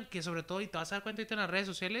cuenta que sobre todo, y te vas a dar cuenta ahorita en las redes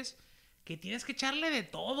sociales, que tienes que echarle de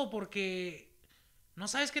todo porque no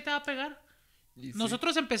sabes qué te va a pegar.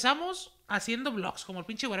 Nosotros empezamos haciendo vlogs, como el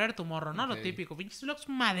pinche Guerrero tu morro, ¿no? Okay. Lo típico, pinches vlogs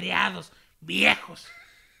madreados, viejos.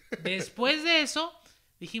 Después de eso,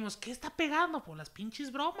 dijimos, ¿qué está pegando? Pues las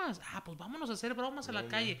pinches bromas. Pues vámonos a hacer bromas a la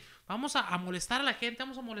calle. Vamos a molestar a la gente,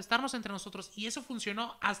 vamos a molestarnos entre nosotros. Y eso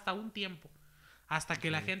funcionó hasta un tiempo. Hasta que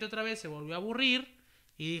la gente otra vez se volvió a aburrir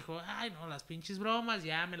y dijo, ay, no, las pinches bromas,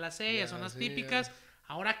 ya me las sé, ya son las típicas. Ya.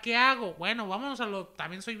 ¿Ahora qué hago? Bueno, vámonos a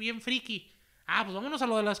también soy bien friki. Pues vámonos a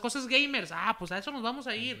lo de las cosas gamers. Pues a eso nos vamos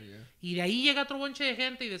a ir. Y de ahí llega otro bonche de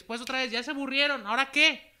gente y después otra vez ya se aburrieron. ¿Ahora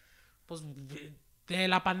qué? Pues de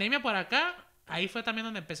la pandemia para acá, ahí fue también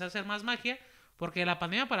donde empecé a hacer más magia, porque de la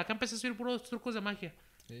pandemia para acá empecé a subir puros trucos de magia.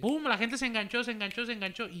 Sí. ¡Pum! La gente se enganchó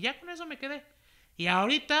y ya con eso me quedé. Y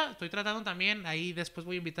ahorita estoy tratando también, ahí después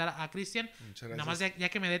voy a invitar a Cristian, nada más ya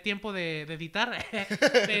que me dé tiempo de editar,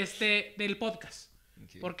 del podcast.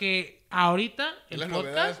 Okay. Porque ahorita el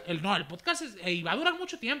podcast y va a durar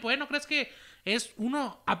mucho tiempo, no crees que es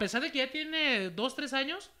uno, a pesar de que ya tiene 2-3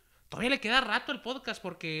 años, todavía le queda rato el podcast,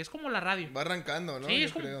 porque es como la radio. Va arrancando, ¿no? Sí,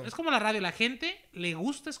 es como la radio, la gente le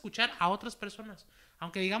gusta escuchar a otras personas,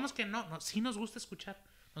 aunque digamos que no, sí nos gusta escuchar,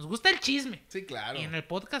 nos gusta el chisme. Sí, claro. Y en el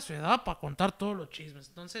podcast se da para contar todos los chismes,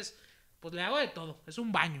 entonces pues le hago de todo, es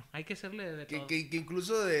un baño, hay que hacerle de todo. Que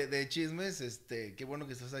incluso de chismes, qué bueno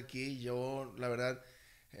que estás aquí. Yo, la verdad,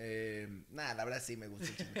 la verdad sí me gusta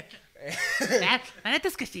el chisme. La neta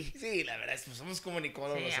es que sí. Sí, la verdad, pues somos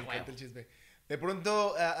comunicólogos, nos encanta el chisme. De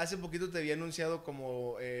pronto, hace poquito te había anunciado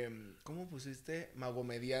como, ¿cómo pusiste?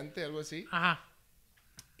 Magomediante, algo así. Ajá.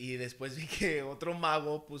 Y después vi que otro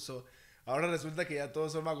mago puso, ahora resulta que ya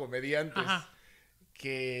todos son magomediantes. Ajá.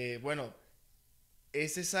 Que, bueno,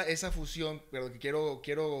 es esa fusión, pero que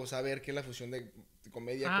quiero saber qué es la fusión de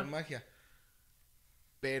comedia Ajá. con magia.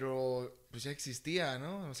 Pero, pues ya existía,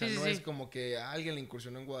 ¿no? O sea, Sí, sí, no sí. es como que alguien le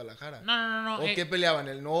incursionó en Guadalajara. No. ¿O qué peleaban?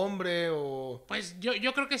 ¿El nombre o...? Pues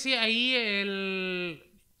yo creo que sí, ahí el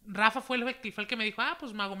Rafa fue el que me dijo,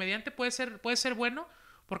 pues Magomediante puede ser bueno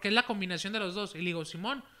porque es la combinación de los dos. Y le digo,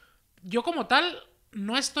 Simón, yo como tal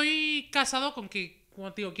no estoy casado con que,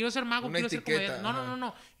 como te digo, quiero ser mago, Una quiero ser etiqueta, comediante.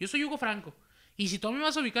 No. Yo soy Hugo Franco. Y si tú me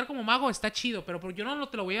vas a ubicar como mago, está chido, pero yo no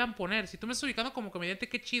te lo voy a poner. Si tú me estás ubicando como comediante,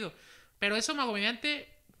 qué chido. Pero eso, Magomediante,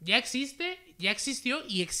 ya existe, ya existió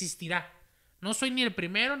y existirá. No soy ni el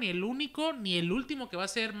primero, ni el único, ni el último que va a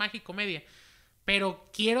ser magia y comedia.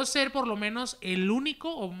 Pero quiero ser por lo menos el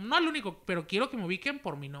único, o no el único, pero quiero que me ubiquen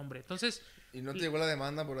por mi nombre. Entonces... ¿Y no te llegó la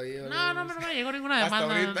demanda por ahí? No me llegó ninguna Hasta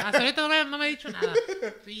demanda. ahorita. Hasta ahorita no me ha dicho nada.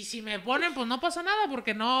 Y si me ponen, pues no pasa nada,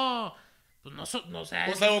 porque no... Pues no, o sea...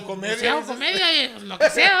 Pues hago comedia. Si hago comedia, pues lo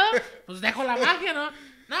que sea, ¿no? Pues dejo la magia, ¿no?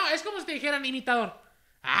 No, es como si te dijeran imitador.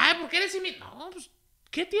 Ay, ¿por qué eres imitador? No, pues,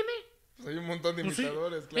 ¿qué tiene? Pues hay un montón de Pues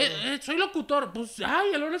imitadores, claro. soy locutor. Pues,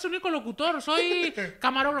 él no es el único locutor. Soy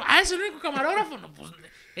camarógrafo. Es el único camarógrafo. No, pues,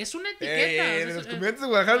 es una etiqueta. De los comediantes de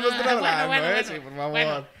Guadalajara no están hablando, sí, por favor.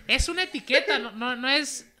 Bueno, es una etiqueta.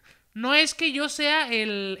 No es que yo sea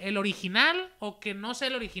el original o que no sea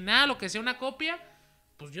el original o que sea una copia.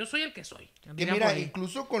 Pues yo soy el que soy. Que mira,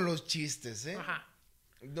 incluso con los chistes, ¿eh? Ajá.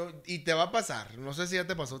 Y te va a pasar, no sé si ya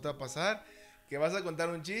te pasó, te va a pasar, que vas a contar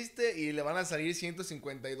un chiste y le van a salir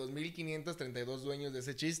 152,532 dueños de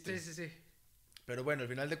ese chiste. Sí. Pero bueno, al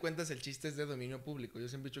final de cuentas el chiste es de dominio público. Yo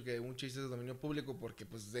siempre he dicho que un chiste es de dominio público porque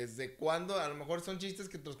pues desde cuándo, a lo mejor son chistes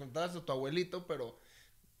que te los contabas a tu abuelito, pero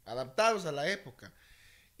adaptados a la época.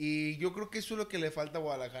 Y yo creo que eso es lo que le falta a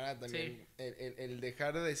Guadalajara también. Sí. El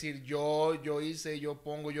dejar de decir yo hice, yo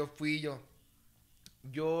pongo, yo fui, yo.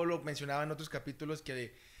 Yo lo mencionaba en otros capítulos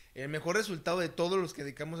que el mejor resultado de todos los que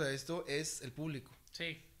dedicamos a esto es el público.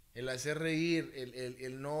 Sí. El hacer reír,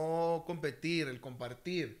 el no competir, el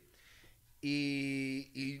compartir.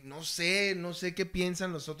 Y no sé qué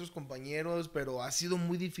piensan los otros compañeros, pero ha sido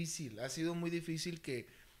muy difícil que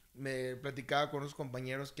me platicaba con unos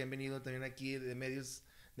compañeros que han venido también aquí de medios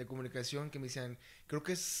de comunicación que me decían, creo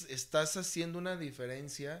que estás haciendo una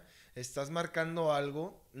diferencia, estás marcando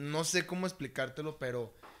algo, no sé cómo explicártelo,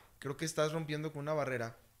 pero creo que estás rompiendo con una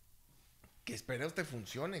barrera que espero te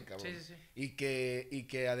funcione, cabrón. Sí. Y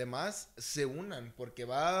que además se unan, porque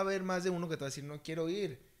va a haber más de uno que te va a decir, no quiero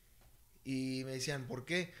ir. Y me decían, ¿por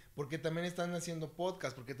qué? Porque también están haciendo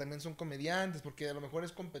podcast, porque también son comediantes, porque a lo mejor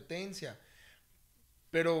es competencia.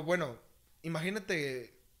 Pero bueno,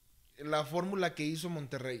 imagínate la fórmula que hizo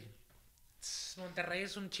Monterrey. Monterrey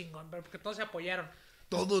es un chingón, pero porque todos se apoyaron.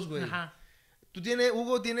 Todos, güey. Ajá.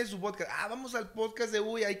 Hugo tiene su podcast. Vamos al podcast de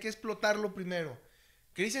Hugo y hay que explotarlo primero.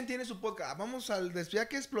 Cristian tiene su podcast. Ya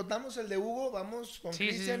que explotamos el de Hugo, vamos con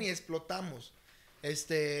Cristian y explotamos.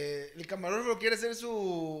 El camarógrafo quiere hacer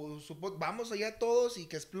su podcast. Vamos allá todos y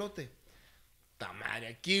que explote. Tamare,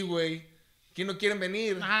 aquí, güey. Aquí no quieren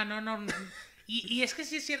venir. No. Y es que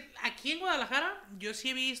sí es cierto, aquí en Guadalajara yo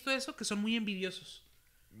sí he visto eso, que son muy envidiosos.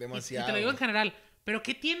 Demasiado. Y te lo digo en general. Pero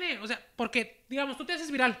 ¿qué tiene? O sea, porque, digamos, tú te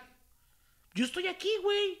haces viral. Yo estoy aquí,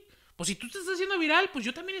 güey. Pues si tú te estás haciendo viral, pues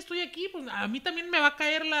yo también estoy aquí. Pues a mí también me va a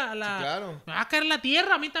caer Sí, claro. Me va a caer la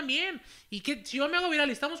tierra, a mí también. Y que si yo me hago viral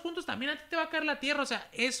y estamos juntos, también a ti te va a caer la tierra. O sea,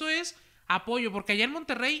 eso es apoyo. Porque allá en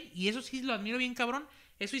Monterrey, y eso sí lo admiro bien cabrón,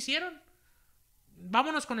 eso hicieron.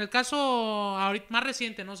 Vámonos con el caso ahorita, más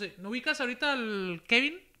reciente, no sé. ¿No ubicas ahorita al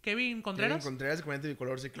Kevin Contreras? Kevin Contreras, comediante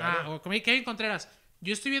bicolor, sí, claro. Kevin Contreras.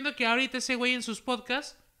 Yo estoy viendo que ahorita ese güey en sus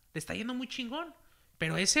podcasts le está yendo muy chingón.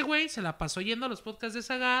 Pero ese güey se la pasó yendo a los podcasts de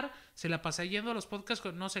Zagar, se la pasó yendo a los podcasts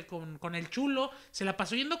con el Chulo, se la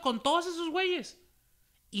pasó yendo con todos esos güeyes.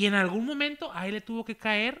 Y en algún momento ahí le tuvo que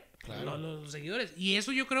caer los seguidores. Y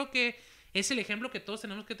eso yo creo que es el ejemplo que todos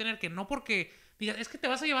tenemos que tener, que no porque digas, es que te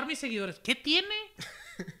vas a llevar mis seguidores. ¿Qué tiene?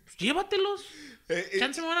 Pues llévatelos.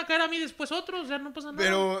 Chance me van a caer a mí después otros, o sea, no pasa nada.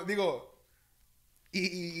 Pero, digo,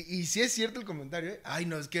 y si es cierto el comentario, ¿eh? Ay,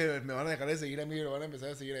 no, es que me van a dejar de seguir a mí y lo van a empezar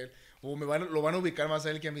a seguir a él. O lo van a ubicar más a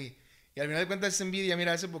él que a mí. Y al final de cuentas es envidia.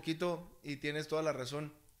 Mira, hace poquito, y tienes toda la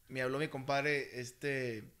razón, me habló mi compadre,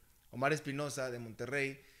 Omar Espinosa, de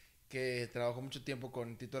Monterrey, que trabajó mucho tiempo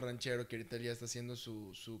con Tito Ranchero, que ahorita ya está haciendo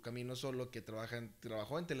su camino solo, que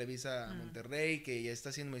trabajó en Televisa Monterrey, que ya está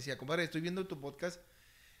haciendo, me decía, compadre, estoy viendo tu podcast,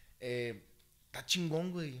 está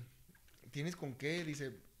chingón, güey. ¿tienes con qué?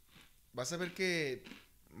 Dice, vas a ver que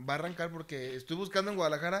va a arrancar porque estoy buscando en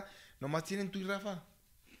Guadalajara, nomás tienen tú y Rafa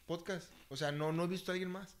podcast. O sea, no he visto a alguien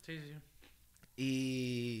más. Sí,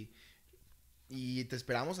 sí. Y te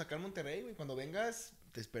esperamos acá en Monterrey, güey. Cuando vengas,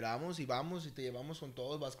 te esperamos y vamos y te llevamos con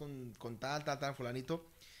todos. Vas con tal, fulanito.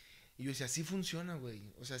 Y yo decía, así funciona, güey.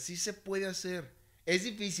 O sea, sí se puede hacer. Es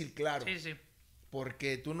difícil, claro. Sí, sí.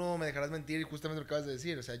 Porque tú no me dejarás mentir y justamente lo que acabas de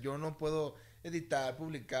decir. O sea, yo no puedo editar,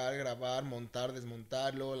 publicar, grabar, montar,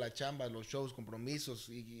 desmontar, luego la chamba, los shows, compromisos,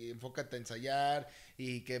 y enfócate a ensayar,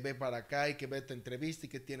 y que ve para acá, y que ve tu entrevista, y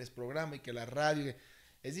que tienes programa, y que la radio.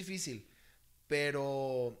 Es difícil,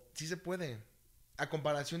 pero sí se puede. A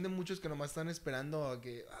comparación de muchos que nomás están esperando a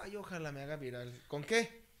que, ay, ojalá me haga viral. ¿Con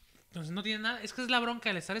qué? Entonces no tiene nada. Es que es la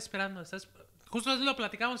bronca el estar esperando. Justo eso lo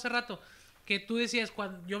platicábamos hace rato. Que tú decías,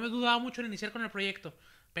 cuando yo me dudaba mucho en iniciar con el proyecto.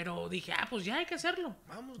 Pero dije, pues ya hay que hacerlo.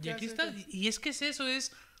 Vamos, y ya aquí sé está. Y es que es eso,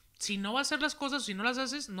 si no vas a hacer las cosas, si no las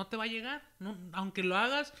haces, no te va a llegar. No, aunque lo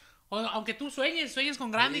hagas, o aunque tú sueñes con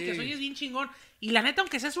grande y que sueñes bien chingón. Y la neta,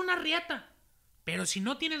 aunque seas una riata. Pero si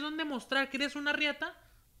no tienes dónde mostrar que eres una riata,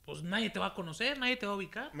 pues nadie te va a conocer, nadie te va a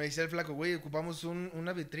ubicar. Me dice el flaco, güey, ocupamos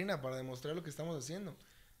una vitrina para demostrar lo que estamos haciendo.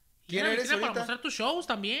 ¿Quién eres ahorita? Para mostrar tus shows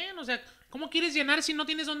también. O sea, ¿cómo quieres llenar si no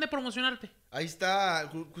tienes dónde promocionarte? Ahí está,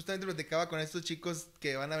 justamente platicaba con estos chicos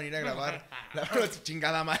que van a venir a grabar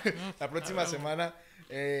la próxima semana.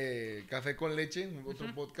 Café con Leche,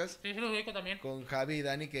 otro podcast. Sí, los ubico también. Con Javi y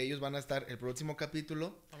Dani, que ellos van a estar el próximo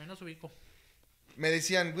capítulo. También los ubico. Me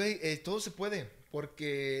decían, güey, todo se puede,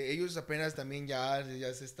 porque ellos apenas también ya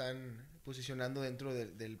se están posicionando dentro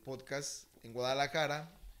del podcast en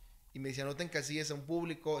Guadalajara. Y me decían, no te encasilles a un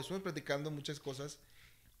público. Estuvimos platicando muchas cosas.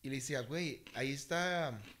 Y le decía, güey, ahí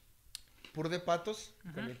está Pur de Patos,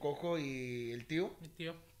 con el Cojo y el tío. Mi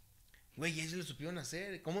tío. Güey, ellos lo supieron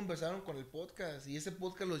hacer. ¿Cómo empezaron con el podcast? Y ese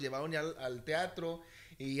podcast los llevaron ya al teatro.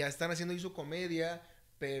 Y ya están haciendo su comedia.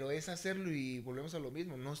 Pero es hacerlo y volvemos a lo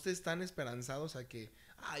mismo. No están esperanzados a que,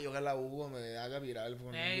 ojalá Hugo me haga viral con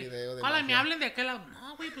un video de ojalá me hablen de aquel lado.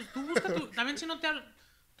 No, güey, pues tú busca también si no te hablan.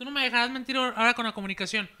 Tú no me dejarás mentir ahora con la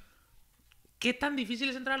comunicación. ¿Qué tan difícil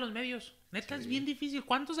es entrar a los medios? Neta, sí. Es bien difícil.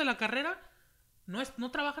 ¿Cuántos de la carrera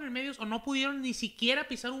no trabajan en medios o no pudieron ni siquiera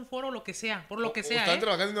pisar un foro o lo que sea? Por lo que sea, están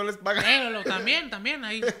trabajando y no les pagan. También.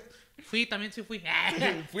 Ahí fui.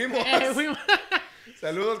 Fuimos.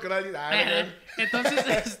 Saludos, canal.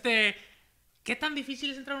 Entonces, ¿qué tan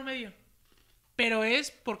difícil es entrar a un medio? Pero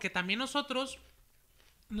es porque también nosotros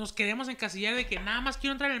nos queremos encasillar de que nada más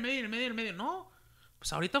quiero entrar en el medio. No.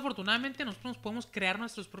 Pues ahorita, afortunadamente, nosotros podemos crear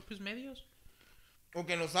nuestros propios medios. O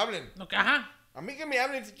que nos hablen. Ajá. A mí que me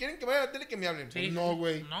hablen. Si quieren que vaya a la tele, que me hablen. Sí, no,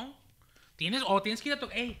 güey. No. Tienes que ir a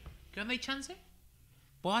tocar. ¿Qué onda? ¿Hay chance?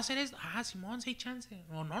 ¿Puedo hacer esto? Simón, sí hay chance.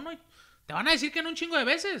 No. Te van a decir que no un chingo de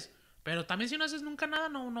veces. Pero también si no haces nunca nada,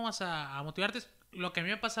 no vas a motivarte. Lo que a mí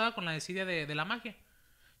me pasaba con la desidia de la magia.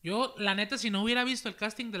 Yo, la neta, si no hubiera visto el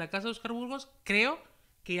casting de la Casa de Oscar Burgos, creo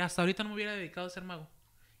que hasta ahorita no me hubiera dedicado a ser mago.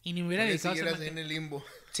 Y ni me hubiera dedicado a ser magia. En el limbo.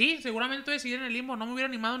 Sí, seguramente voy a seguir en el limbo. No me hubiera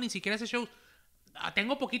animado ni siquiera a hacer shows.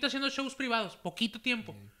 Tengo poquito haciendo shows privados. Poquito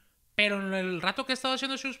tiempo. Pero en el rato que he estado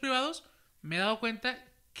haciendo shows privados, me he dado cuenta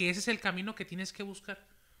que ese es el camino que tienes que buscar.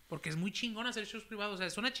 Porque es muy chingón hacer shows privados. O sea,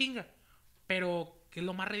 es una chinga. Pero que es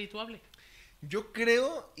lo más redituable. Yo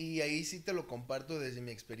creo, y ahí sí te lo comparto desde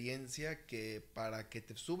mi experiencia, que para que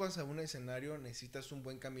te subas a un escenario necesitas un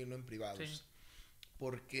buen camino en privados. Sí.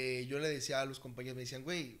 Porque yo le decía a los compañeros, me decían,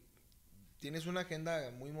 güey, tienes una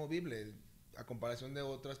agenda muy movible a comparación de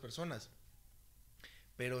otras personas.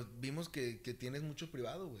 Pero vimos que tienes mucho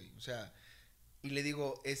privado, güey. O sea, y le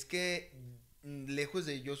digo, es que lejos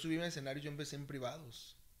de yo subirme al escenario, yo empecé en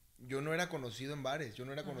privados. Yo no era conocido en bares, yo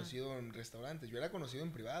no era conocido en restaurantes, yo era conocido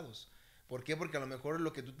en privados. ¿Por qué? Porque a lo mejor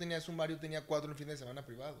lo que tú tenías un bar, yo tenía 4 en fin de semana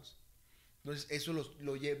privados. Entonces eso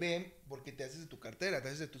lo llevé porque te haces de tu cartera, te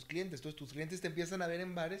haces de tus clientes. Entonces tus clientes te empiezan a ver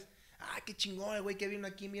en bares. Qué chingón, güey, que vino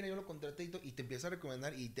aquí, mira, yo lo contraté y te empieza a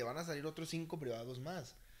recomendar y te van a salir otros 5 privados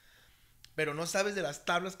más. Pero no sabes de las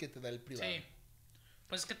tablas que te da el privado. Sí.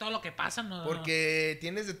 Pues es que todo lo que pasa no... Porque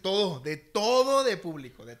tienes de todo de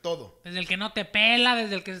público, de todo. Desde el que no te pela,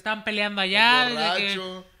 desde el que se están peleando allá. El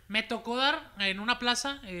borracho. Me tocó dar en una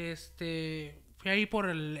plaza, fui ahí por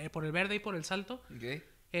el Verde y por el Salto. Okay.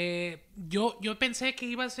 Yo pensé que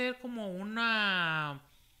iba a ser como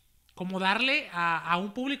darle a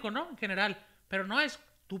un público, ¿no? En general. Pero no es,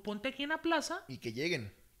 tú ponte aquí en la plaza. Y que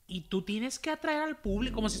lleguen. Y tú tienes que atraer al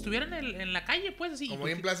público, como si estuvieran en la calle, pues así. Como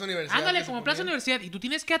en Plaza Universidad. Ándale, como en Plaza Universidad. Y tú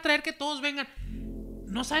tienes que atraer que todos vengan.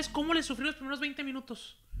 No sabes cómo les sufrí los primeros 20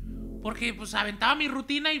 minutos. Porque pues aventaba mi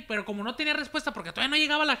rutina, pero como no tenía respuesta, porque todavía no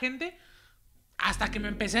llegaba la gente, Hasta que me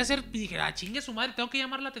empecé a hacer, y dije, chingue su madre, tengo que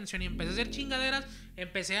llamar la atención. Y empecé a hacer chingaderas,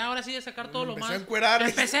 empecé ahora sí a sacar todo lo más.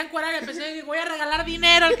 Empecé a encuerar, empecé a decir, voy a regalar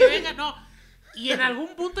dinero al que venga, no. Y en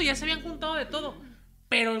algún punto ya se habían juntado de todo.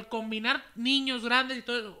 Pero el combinar niños grandes y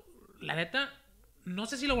todo eso, la neta, no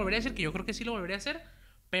sé si lo volvería a hacer, que yo creo que sí lo volvería a hacer.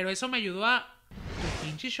 Pero eso me ayudó a, tu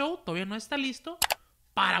pinche show todavía no está listo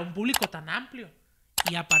para un público tan amplio.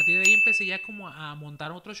 Y a partir de ahí empecé ya como a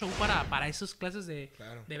montar otro show para esas clases de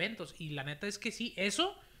eventos. Y la neta es que sí,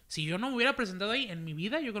 eso, si yo no me hubiera presentado ahí en mi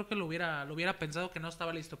vida, yo creo que lo hubiera pensado que no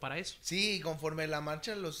estaba listo para eso. Sí, conforme la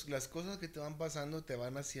marcha, las cosas que te van pasando te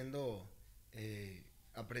van haciendo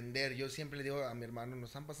aprender. Yo siempre le digo a mi hermano,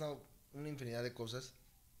 nos han pasado una infinidad de cosas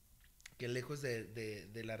que lejos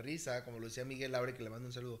de la risa, como lo decía Miguel Laure, que le mando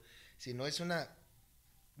un saludo, si no es una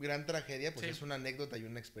gran tragedia, pues es una anécdota y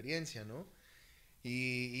una experiencia, ¿no?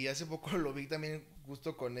 Y hace poco lo vi también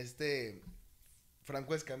justo con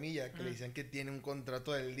Franco Escamilla, que le decían que tiene un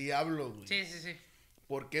contrato del diablo, güey. Sí.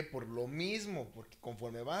 ¿Por qué? Por lo mismo, porque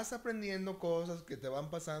conforme vas aprendiendo cosas que te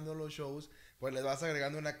van pasando en los shows, pues les vas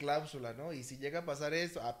agregando una cláusula, ¿no? Y si llega a pasar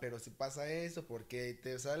esto, pero si pasa eso, porque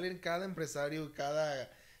te salen cada empresario,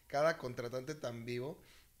 cada contratante tan vivo,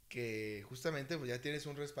 que justamente pues ya tienes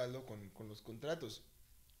un respaldo con los contratos.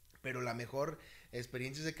 Pero la mejor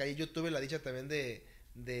experiencia de calle, yo tuve la dicha también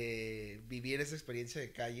de vivir esa experiencia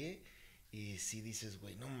de calle. Y sí dices,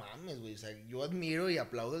 güey, no mames, güey. O sea, yo admiro y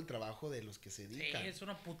aplaudo el trabajo de los que se dedican. Sí, es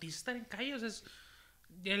una putista en calle. O sea,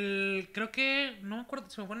 creo que, no me acuerdo,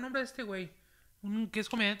 se me fue el nombre de este güey. Que es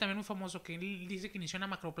comediante también muy famoso, que él dice que inició en la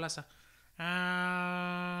Macroplaza.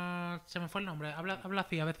 Se me fue el nombre. Habla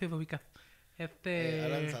así, a ver si lo ubicas.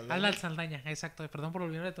 Alan Saldaña, exacto, perdón por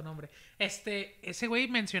olvidar de tu nombre. Ese güey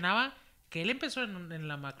mencionaba que él empezó en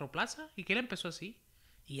la Macroplaza y que él empezó así.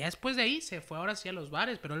 Y ya después de ahí se fue ahora sí a los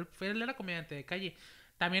bares, pero él era comediante de calle.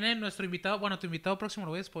 También en nuestro invitado, bueno, tu invitado próximo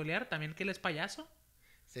lo voy a spoilear, también que él es payaso.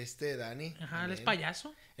 Dani. Ajá, él es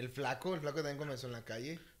payaso. El flaco también comenzó en la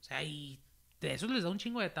calle. O sea, y de eso les da un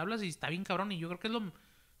chingo de tablas y está bien cabrón. Y yo creo que es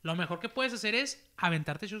lo mejor que puedes hacer es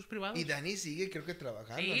aventarte shows privados. Y Dani sigue, creo que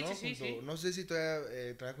trabajando, sí, ¿no? Sí. No sé si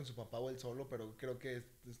todavía trabaja con su papá o él solo, pero creo que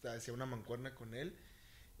hacía una mancuerna con él.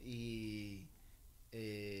 Y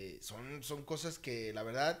son cosas que, la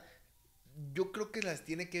verdad, yo creo que las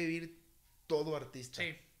tiene que vivir todo artista.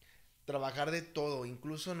 Sí. Trabajar de todo,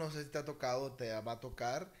 incluso no sé si te ha tocado, te va a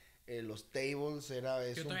tocar. Los tables yo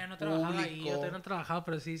todavía no he trabajado ahí, yo todavía no he trabajado,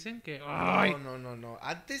 pero sí dicen que... ¡ay! No.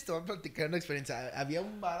 Antes te voy a platicar una experiencia. Había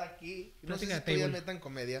un bar aquí, no sé si todavía metan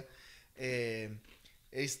comedia.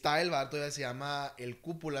 Está el bar, todavía se llama El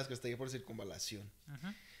Cúpulas, que está ahí por Circunvalación.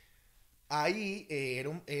 Ajá. Ahí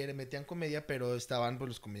metían comedia, pero estaban pues,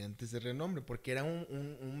 los comediantes de renombre, porque era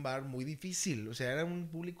un bar muy difícil, o sea, era un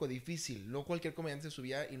público difícil. No cualquier comediante se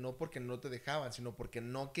subía, y no porque no te dejaban, sino porque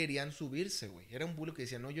no querían subirse, güey. Era un público que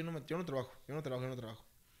decía, no, yo no trabajo.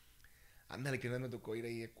 Ándale, que no me tocó ir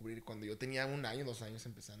ahí a cubrir cuando yo tenía 1 año, 2 años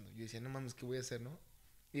empezando. Yo decía, no mames, ¿qué voy a hacer, no?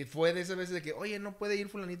 Y fue de esas veces de que, oye, no puede ir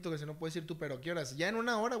fulanito, que si no puedes ir tú, pero ¿a qué horas? Ya en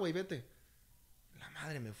 1 hora, güey, vete. La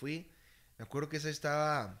madre, me fui. Me acuerdo que esa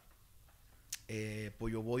estaba...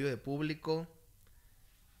 Pollo Bollo de público.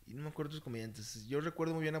 Y no me acuerdo tus comediantes. Yo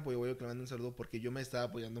recuerdo muy bien a Pollo Bollo, que le mando un saludo, porque yo me estaba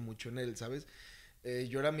apoyando mucho en él, ¿sabes?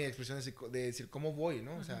 Yo era mi expresión de decir cómo voy,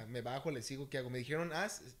 ¿no? O sea, me bajo, le sigo, ¿qué hago? Me dijeron,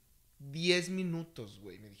 haz 10 minutos,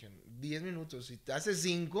 güey. Me dijeron, 10 minutos. Si te haces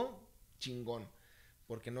 5, chingón.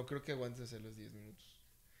 Porque no creo que aguantes hacer los 10 minutos.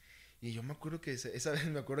 Y yo me acuerdo que esa vez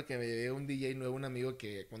me acuerdo que me llevé un DJ nuevo, un amigo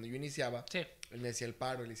que cuando yo iniciaba, él me decía el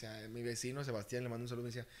paro, él decía, mi vecino Sebastián, le mando un saludo, me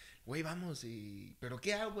decía, güey, vamos, ¿pero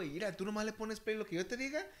qué hago, güey? Mira, tú nomás le pones play lo que yo te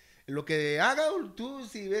diga, lo que haga, tú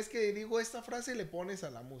si ves que digo esta frase, le pones a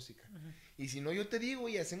la música. Y si no, yo te digo,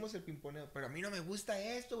 y hacemos el pimponeo, pero a mí no me gusta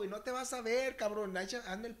esto, güey, no te vas a ver, cabrón,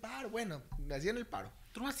 hazme el paro. Bueno, me hacían el paro.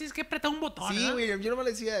 Tú nomás tienes que apretar un botón, sí, güey, yo nomás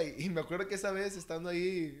le decía, y me acuerdo que esa vez, estando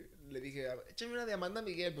ahí, le dije, échame una de Amanda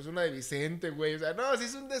Miguel, pues una de Vicente, güey, o sea, no, sí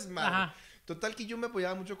es un desmadre. Ajá. Total que yo me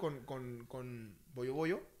apoyaba mucho con Bollo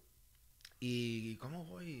Bollo. Y ¿cómo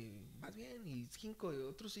voy? Más bien, y 5, y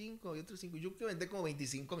otros 5, y otros 5. Yo que vendé como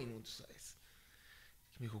 25 minutos, ¿sabes?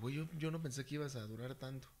 Y me dijo, güey, yo no pensé que ibas a durar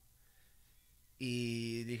tanto.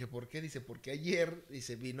 Y dije, ¿por qué? Dice, porque ayer,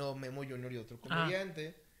 vino Memo Junior y otro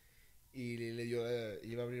comediante. Y le dio,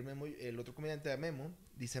 iba a abrir Memo, el otro comediante a Memo.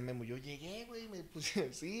 Dice Memo, yo llegué, güey, me puse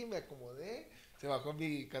así, me acomodé. Se bajó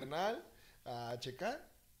mi carnal a checar.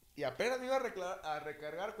 Y apenas me iba a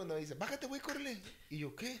recargar cuando me dice, bájate, güey, córrele. Y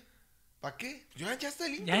yo, ¿qué? ¿Para qué? Ya está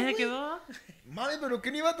el intro, Ya güey. quedó. Mami, pero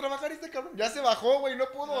 ¿quién iba a trabajar este cabrón? Ya se bajó, güey, no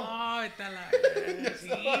pudo. No, vete a la... Sí,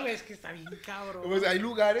 güey, es que está bien cabrón. Pues hay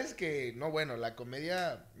lugares que, no, bueno, la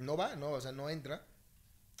comedia no va, no, o sea, no entra.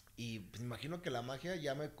 Y pues imagino que la magia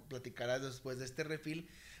ya me platicarás después de este refil,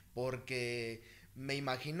 porque me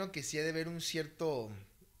imagino que sí ha de haber un cierto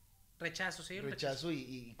Rechazo, sí. rechazo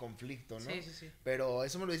y conflicto, ¿no? Sí, sí, sí. Pero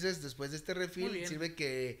eso me lo dices después de este Muy refil, bien. sirve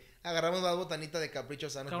que agarramos más botanita de capricho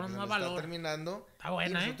sano porque Cabrón, se más nos está valor. terminando. Está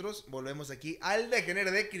buena, y nosotros volvemos aquí al degenere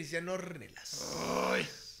de Cristian Ornelas. Ay.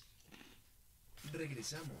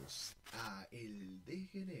 Regresamos a El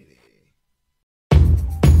Degenere.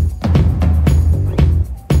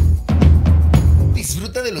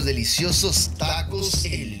 Disfruta de los deliciosos tacos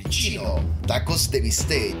El Chino. Tacos de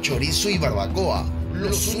bistec, chorizo y barbacoa.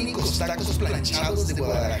 Los únicos tacos planchados de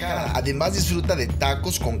Guadalajara. Además disfruta de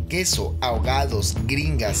tacos con queso, ahogados,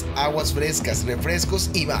 gringas, aguas frescas, refrescos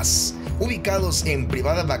y más. Ubicados en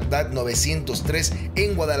Privada Bagdad 903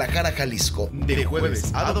 en Guadalajara, Jalisco. De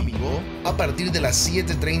jueves a domingo. A partir de las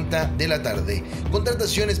 7:30 de la tarde.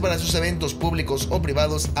 Contrataciones para sus eventos públicos o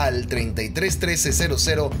privados al 33 13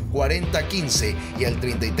 00 40 15 y al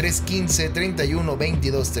 33 15 31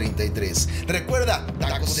 22 33. Recuerda,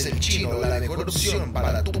 Tacos El Chino, la mejor opción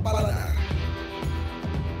para tu paladar.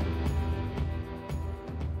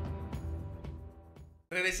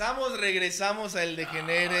 Regresamos al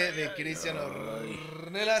degenere de Cristian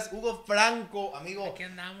Ornelas. Hugo Franco, amigo. Aquí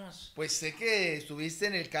andamos. Pues sé que estuviste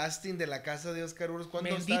en el casting de la casa de Oscar Burgos. ¿Cuándo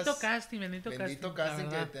Bendito estás? casting, bendito casting la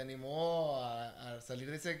que verdad. te animó a salir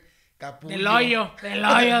de ese capullo. Del hoyo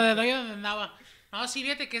donde andaba. No, sí,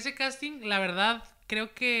 fíjate que ese casting, la verdad,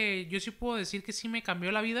 creo que yo sí puedo decir que sí me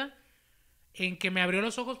cambió la vida. En que me abrió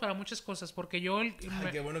los ojos para muchas cosas. Porque yo... Ay,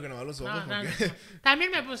 qué bueno que no va los ojos. No, porque- no.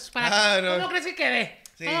 También me, pues, para... Ah, no. ¿Cómo crees que quedé?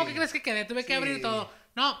 Sí. ¿Cómo que crees que quedé? Tuve que Sí. abrir todo.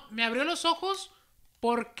 No, me abrió los ojos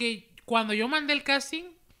porque cuando yo mandé el casting,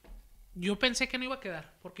 yo pensé que no iba a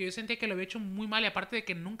quedar. Porque yo sentía que lo había hecho muy mal. Y aparte de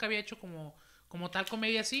que nunca había hecho como tal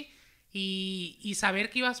comedia así. Y saber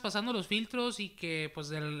que ibas pasando los filtros y que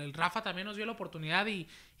pues el Rafa también nos dio la oportunidad y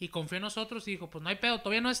confió en nosotros y dijo, pues no hay pedo,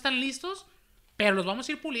 todavía no están listos, pero los vamos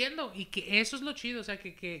a ir puliendo. Y que eso es lo chido, o sea,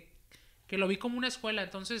 que lo vi como una escuela.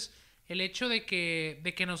 Entonces, el hecho de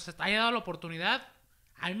que nos haya dado la oportunidad,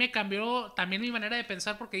 a mí me cambió también mi manera de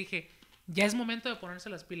pensar porque dije, ya es momento de ponerse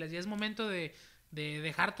las pilas, ya es momento de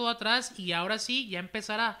dejar todo atrás y ahora sí, ya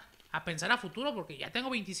empezar a pensar a futuro, porque ya tengo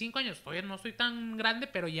 25 años, todavía no estoy tan grande,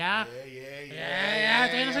 pero ya...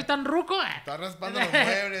 todavía no soy tan ruco. Estás raspando los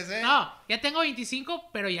muebles, No, ya tengo 25,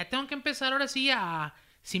 pero ya tengo que empezar ahora sí a...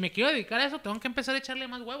 Si me quiero dedicar a eso, tengo que empezar a echarle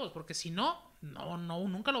más huevos, porque si no,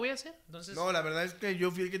 nunca lo voy a hacer. Entonces... No, la verdad es que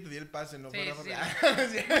yo fui el que te di el pase, ¿no? Sí, fue sí, Rafa.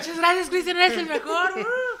 sí. Muchas gracias, Cristian, eres el mejor.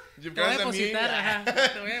 Yo Te voy a gracias a mí. depositar,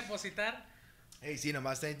 ajá, te voy a depositar. Ey, sí,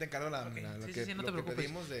 nomás ahí te encargo lo Sí, que, sí, no lo te que preocupes.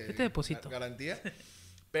 pedimos de Yo te deposito. garantía.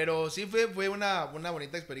 Pero sí fue una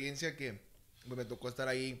bonita experiencia que pues, me tocó estar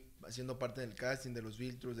ahí haciendo parte del casting, de los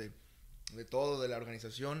filtros, de todo, de la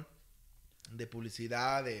organización, de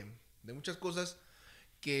publicidad, de muchas cosas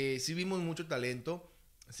que sí vimos mucho talento,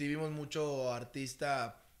 sí vimos mucho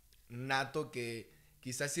artista nato que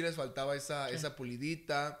quizás sí les faltaba esa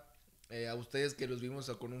pulidita. A ustedes que los vimos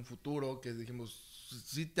con un futuro, que dijimos,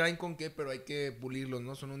 sí traen con qué, pero hay que pulirlos,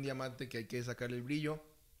 ¿no? Son un diamante que hay que sacarle el brillo.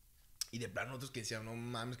 Y de plano otros que decían, no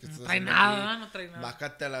mames, que No estás trae haciendo nada, aquí? no trae nada.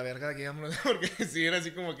 Bájate a la verga de aquí, vámonos. Porque sí, era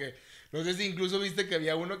así como que, no sé si incluso viste que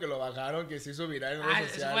había uno que lo bajaron, que se hizo viral en redes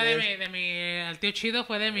Eso sociales. fue el tío chido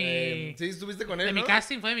fue de mi... Sí, estuviste con él, de ¿no? mi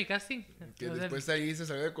casting, fue de mi casting. Que O sea, después ahí se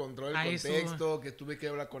salió de control el ahí contexto, que tuve que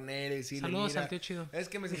hablar con él y decirle, Saludos mira, al tío chido. es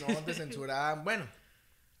que no te censuraban. Bueno,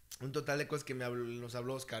 un total de cosas que nos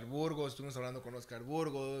habló Oscar Burgos, estuvimos hablando con Oscar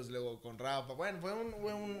Burgos, luego con Rafa. Bueno, fue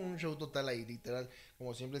un show total ahí, literal,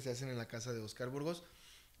 como siempre se hacen en la casa de Oscar Burgos.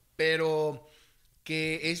 Pero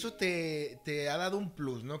que eso te ha dado un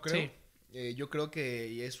plus, ¿no? Creo. Sí. Yo creo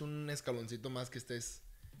que es un escaloncito más que estés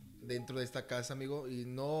dentro de esta casa, amigo. Y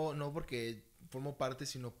no porque formo parte,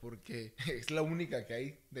 sino porque es la única que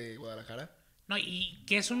hay de Guadalajara. No, y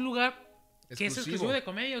que es un lugar que es Exclusivo. exclusivo de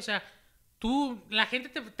comedia, o sea, la gente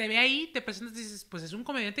te ve ahí, te presentas y dices, pues es un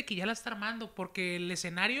comediante que ya la está armando, porque el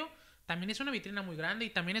escenario también es una vitrina muy grande y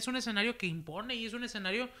también es un escenario que impone y es un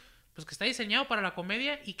escenario pues que está diseñado para la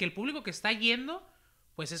comedia y que el público que está yendo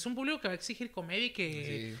pues es un público que va a exigir comedia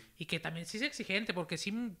y que también sí es exigente, porque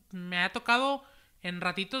sí me ha tocado en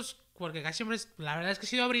ratitos, porque casi siempre la verdad es que he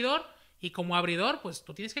sido abridor y como abridor pues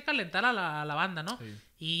tú tienes que calentar a la banda, ¿no? Sí.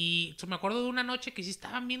 Y me acuerdo de una noche que sí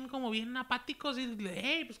estaban bien como bien apáticos y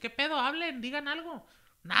hey, pues qué pedo, hablen, digan algo.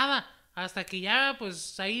 Nada. hasta que ya,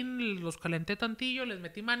 pues, ahí los calenté tantillo, les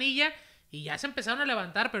metí manilla y ya se empezaron a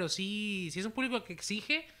levantar, pero sí es un público que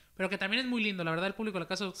exige, pero que también es muy lindo, la verdad, el público de la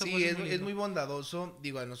Casa de Oscar Sí, pues, es muy bondadoso.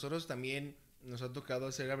 Digo, a nosotros también nos ha tocado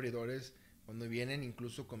hacer abridores cuando vienen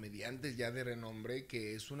incluso comediantes ya de renombre,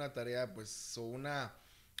 que es una tarea, pues, o una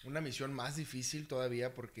misión más difícil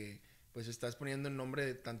todavía porque, pues, estás poniendo el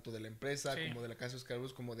nombre tanto de la empresa como de la Casa de Oscar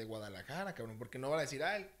como de Guadalajara, cabrón, porque no van a decir,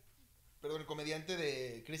 perdón, el comediante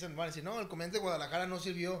de Cristian, van a decir, no, el comediante de Guadalajara no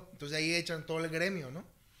sirvió, entonces ahí echan todo el gremio, ¿no?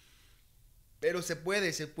 Pero se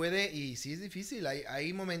puede y sí es difícil.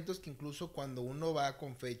 Hay momentos que incluso cuando uno va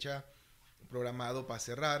con fecha programado para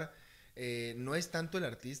cerrar, no es tanto el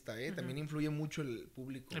artista, también influye mucho el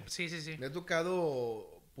público. Sí. Me ha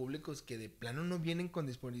tocado públicos que de plano no vienen con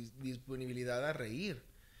disponibilidad a reír.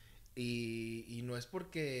 Y no es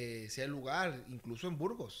porque sea el lugar, incluso en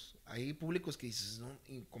Burgos. Hay públicos que dices, ¿no?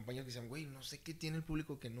 Y compañeros que dicen, güey, no sé qué tiene el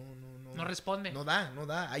público que no responde. No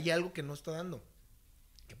da. Hay algo que no está dando.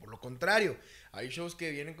 Que por lo contrario, hay shows que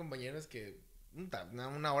vienen compañeros que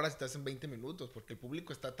una hora se te hacen 20 minutos porque el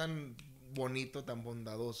público está tan bonito, tan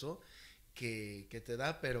bondadoso que te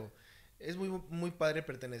da, pero es muy, muy padre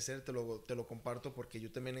pertenecer, te lo comparto porque yo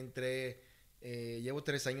también entré, llevo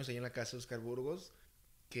 3 años ahí en la Casa de Oscar Burgos,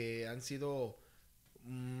 que han sido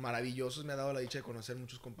maravillosos, me ha dado la dicha de conocer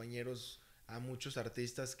muchos compañeros, a muchos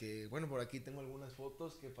artistas que, bueno, por aquí tengo algunas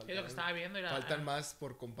fotos que faltan, es lo que estaba viendo, faltan más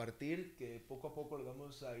por compartir, que poco a poco lo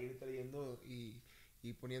vamos a ir trayendo y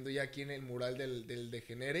poniendo ya aquí en el mural del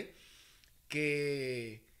Degenere,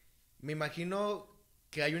 que me imagino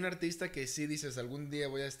que hay un artista que sí dices, algún día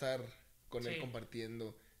voy a estar con él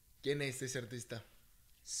compartiendo. ¿Quién es ese artista?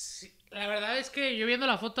 Sí, la verdad es que yo viendo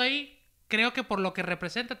la foto ahí, creo que por lo que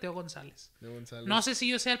representa Teo González. No sé si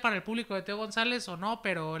yo sea para el público de Teo González o no,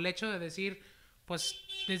 pero el hecho de decir, pues,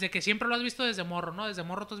 desde que siempre lo has visto desde morro, ¿no? Desde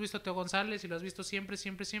morro tú has visto a Teo González y lo has visto siempre.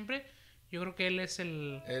 Yo creo que él es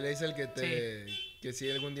el... Él es el que que si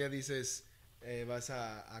algún día dices, vas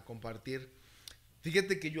a compartir.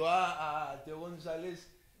 Fíjate que yo a Teo González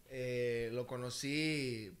lo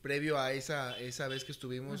conocí previo a esa vez que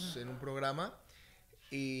estuvimos en un programa.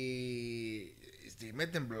 Y me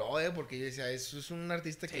tembló, porque yo decía, eso es un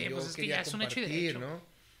artista que yo pues quería que ya compartir, es un hecho y derecho. ¿no?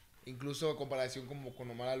 Incluso a comparación como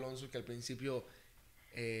con Omar Alonso, que al principio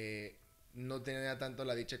no tenía tanto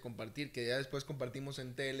la dicha de compartir, que ya después compartimos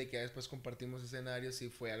en tele, que ya después compartimos escenarios, y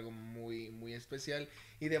fue algo muy, muy especial.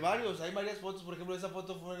 Y de varios, hay varias fotos, por ejemplo, esa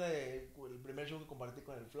foto fue el primer show que compartí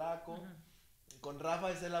con el Flaco. Con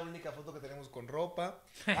Rafa, esa es la única foto que tenemos con ropa.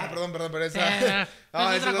 Perdón, pero esa... es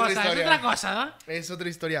otra cosa, ¿no? Es otra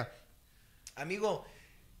historia. Amigo,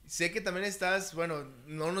 sé que también estás, bueno,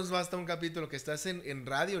 no nos basta un capítulo, que estás en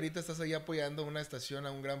radio, ahorita estás ahí apoyando una estación,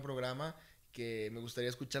 a un gran programa, que me gustaría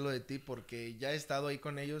escucharlo de ti, porque ya he estado ahí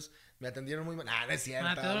con ellos, me atendieron muy mal. No es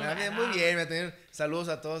cierto, me atendieron muy bien, me atendieron. Saludos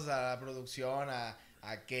a todos, a la producción, a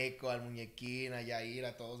Keiko, al Muñequín, a Yair,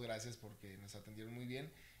 a todos, gracias porque nos atendieron muy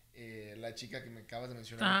bien. La chica que me acabas de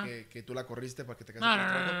mencionar, que tú la corriste para que te cases con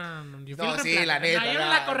trabajo. No, sí, la neta. No, yo no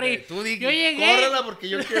la corrí. Tú yo llegué. Córrela porque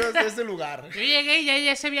yo quiero hacer ese lugar. Yo llegué y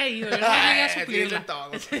ya se había ido. Yo no llegué a suplirla.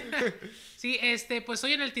 Todo. Sí, pues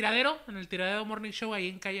estoy en el Tiradero Morning Show, ahí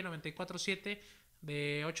en calle 94.7,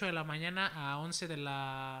 de 8 de la mañana a 11 de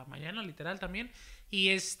la mañana, literal también. Y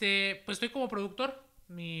pues estoy como productor.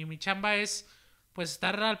 Mi chamba es, pues,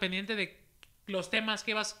 estar al pendiente de los temas,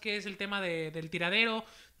 qué es el tema del tiradero,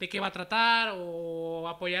 de qué va a tratar, o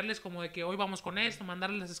apoyarles como de que hoy vamos con esto,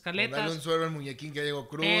 mandarles las escaletas. Darle un suero al Muñequín que llegó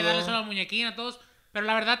crudo. Darle suero al Muñequín a todos. Pero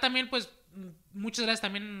la verdad también, pues, muchas gracias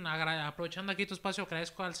también, aprovechando aquí tu espacio,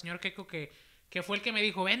 agradezco al señor Keiko que fue el que me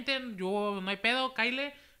dijo, vente, yo no hay pedo,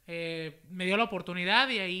 Kyle, me dio la oportunidad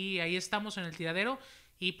y ahí estamos en el tiradero.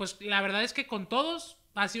 Y pues la verdad es que con todos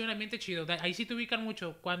ha sido un ambiente chido. Ahí sí te ubican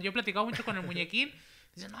mucho. Cuando yo he platicado mucho con el Muñequín,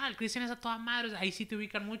 dicen, no, el Cristian es a toda madre. Ahí sí te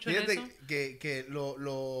ubican mucho. Fíjate en eso. que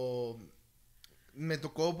me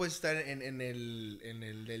tocó pues estar en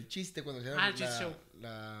el del chiste, cuando se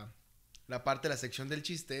la parte de la sección del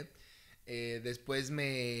chiste. Después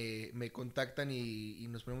me contactan y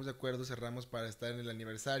nos ponemos de acuerdo, cerramos para estar en el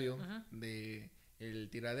aniversario de el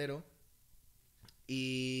tiradero.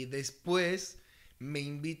 Y después me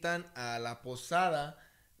invitan a la posada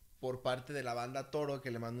por parte de la banda Toro,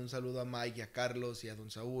 que le mando un saludo a Mike, a Carlos y a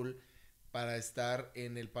Don Saúl, para estar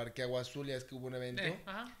en el Parque Agua Azul. Ya es que hubo un evento.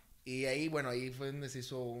 Y ahí, bueno, ahí fue donde se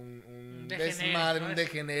hizo un desmadre, un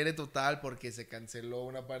degenere total, porque se canceló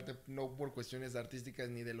una parte, no por cuestiones artísticas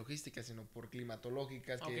ni de logística, sino por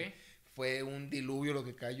climatológicas, que fue un diluvio lo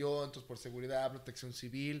que cayó, entonces por seguridad, protección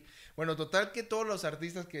civil. Bueno, total que todos los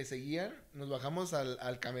artistas que seguían, nos bajamos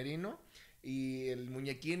al camerino, Y el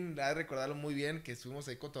muñequín, ha de recordarlo muy bien, que estuvimos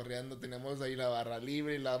ahí cotorreando, teníamos ahí la barra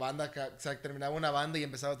libre y la banda, o sea, terminaba una banda y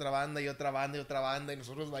empezaba otra banda y otra banda y otra banda y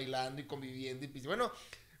nosotros bailando y conviviendo y pues, bueno,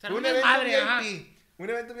 fue un evento VIP, un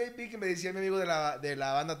evento VIP que me decía mi amigo de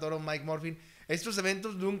la banda Toro, Mike Morfin, estos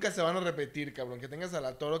eventos nunca se van a repetir, cabrón, que tengas a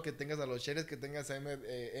la Toro, que tengas a los Cheres, que tengas a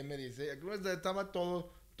M16, aquí estaba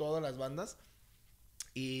todas las bandas.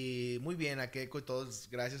 Y muy bien, a Keiko y todos,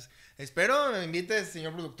 gracias. Espero me invites,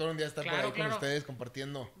 señor productor, un día a estar por ahí con ustedes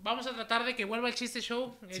compartiendo. Vamos a tratar de que vuelva el chiste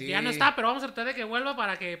show. Sí. Ya no está, pero vamos a tratar de que vuelva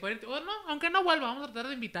para que no, aunque no vuelva, vamos a tratar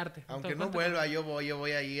de invitarte. Aunque no vuelva, yo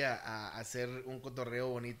voy ahí a hacer un cotorreo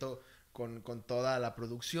bonito con toda la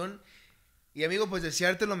producción. Y amigo, pues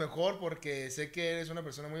desearte lo mejor porque sé que eres una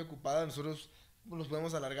persona muy ocupada. Nosotros nos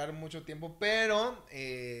podemos alargar mucho tiempo, pero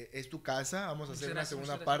es tu casa. Vamos a hacer una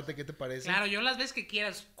segunda parte. ¿Qué te parece? Claro, yo las veces que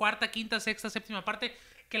quieras. Cuarta, quinta, sexta, séptima parte.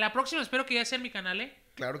 Que la próxima espero que ya sea en mi canal, ¿eh?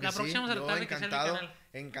 Claro que la próxima vamos a tratar de que sea en mi canal.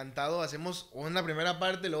 Encantado. Hacemos una primera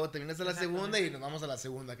parte, luego terminas a la segunda y nos vamos a la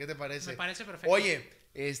segunda. ¿Qué te parece? Me parece perfecto. Oye,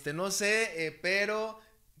 no sé, pero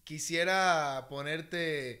quisiera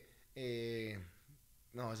ponerte...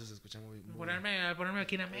 no, eso se escucha muy... Ponerme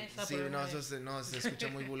aquí en la mesa. Sí, no, eso se escucha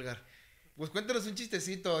muy vulgar. Pues cuéntanos un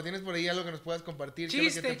chistecito. ¿Tienes por ahí algo que nos puedas compartir? Chiste, ¿Qué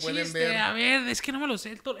es lo que te pueden ver? A ver, es que no me lo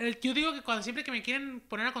sé. Yo digo que siempre que me quieren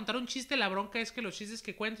poner a contar un chiste, la bronca es que los chistes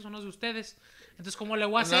que cuento son los de ustedes. Entonces, ¿cómo le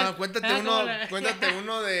voy a hacer? No, cuéntate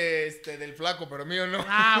uno del flaco, pero mío no.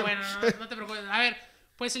 Ah, bueno, no te preocupes. A ver,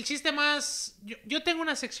 pues el chiste más... Yo tengo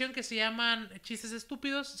una sección que se llaman chistes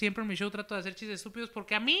estúpidos. Siempre en mi show trato de hacer chistes estúpidos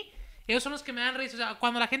porque a mí, ellos son los que me dan risa. O sea,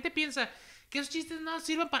 cuando la gente piensa que esos chistes no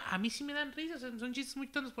sirven para... A mí sí me dan risa. O sea, son chistes muy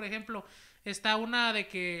tontos. Por ejemplo, está una de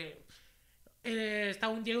que...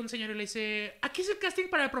 llega un señor y le dice... ¿Aquí es el casting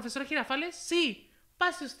para el profesor Girafales? Sí.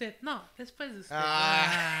 Pase usted. No, después de usted.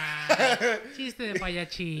 Chiste de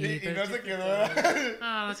payachito. Y no se quedó.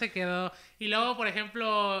 No se quedó. Y luego, por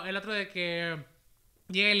ejemplo, el otro de que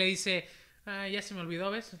llega y le dice... ya se me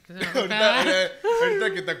olvidó, ¿ves?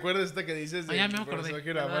 ahorita que te acuerdas, esta que dices ya me acordé. Profesor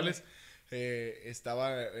Girafales,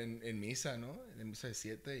 estaba en misa, ¿no? En misa de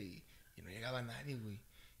 7 y no llegaba nadie, güey.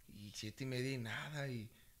 Y 7:30 y nada. Y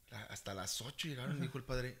hasta las 8 llegaron. Y dijo el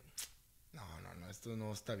padre, no, esto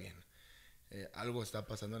no está bien. Algo está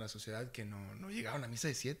pasando en la sociedad que no llegaron a misa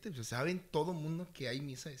de 7. O sea, saben todo mundo que hay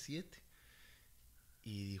misa de 7.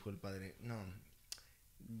 Y dijo el padre, no,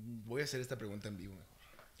 voy a hacer esta pregunta en vivo mejor.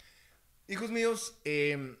 Hijos míos,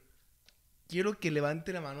 quiero que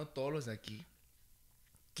levante la mano todos los de aquí.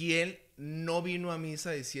 ¿Quién no vino a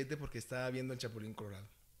misa de 7 porque estaba viendo el Chapulín Colorado?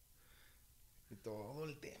 Y todo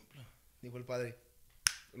el templo. Dijo el padre,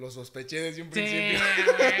 lo sospeché desde un principio.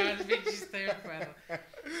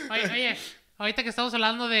 Oye, ahorita que estamos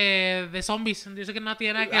hablando de zombies, yo sé que no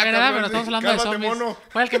tiene nada que ver, ¿verdad? Pero estamos hablando de zombies. Mono.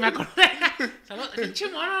 Fue el que me acordé. Saludos, pinche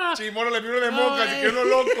mono. Sí, mono le vino de moca, así que uno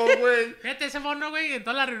loco, güey. Fíjate, ese mono, güey, en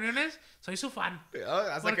todas las reuniones soy su fan.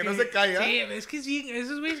 Hasta que no se calla. Sí, es que sí,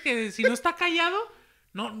 esos güeyes que si no está callado,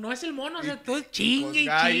 no es el mono, o sea, todo es chingue.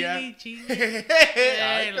 La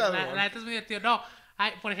neta es muy divertido. No,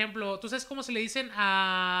 por ejemplo, ¿tú sabes cómo se le dicen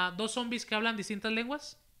a dos zombies que hablan distintas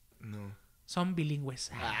lenguas? No. Son bilingües.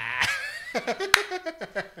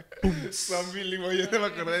 Son bilingües, yo te me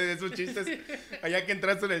acordé de esos chistes. Allá que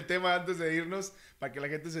entraste en el tema antes de irnos, para que la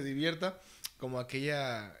gente se divierta, como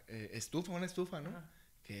aquella una estufa, ¿no?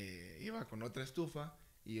 Que iba con otra estufa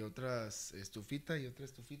y otras estufita y otra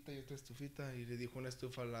estufita y otra estufita y le dijo una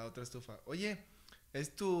estufa a la otra estufa, oye,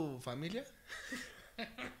 ¿es tu familia?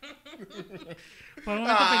 Por un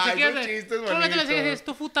momento pensé que es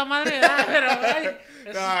tu puta madre, ¿verdad?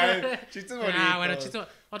 Pero chistes bonitos. Bueno,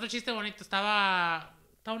 otro chiste bonito. Estaba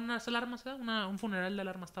unas alarmas, ¿verdad? Un funeral de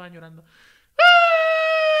alarmas, estaban llorando.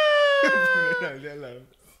 Funeral de alarmas.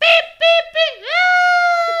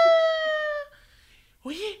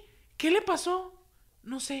 Oye, ¿qué le pasó?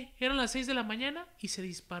 No sé, eran las 6 de la mañana y se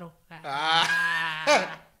disparó.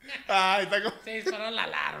 Está como... Se disparó la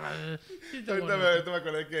alarma. Ahorita me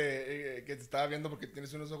acordé que te estaba viendo porque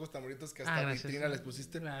tienes unos ojos tan bonitos que hasta vitrina les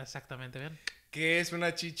pusiste. Exactamente, bien. ¿Qué es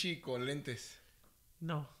una chichi con lentes?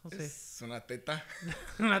 No sé. Es una teta.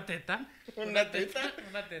 ¿Una teta? ¿Una teta?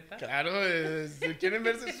 ¿Una teta? Claro, si quieren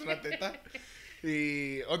verse es una teta.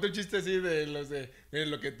 Y otro chiste así de los de... Miren,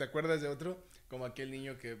 lo que te acuerdas de otro, como aquel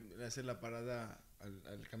niño que le hace la parada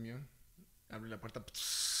al camión, abre la puerta,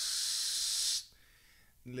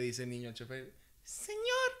 le dice el niño al chofer,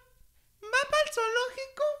 señor, ¿va para el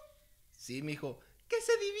zoológico? Sí, mijo, que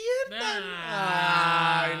se diviertan.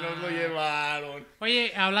 Ay, nos lo llevaron.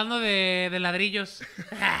 Oye, hablando de ladrillos.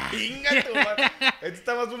 Venga, este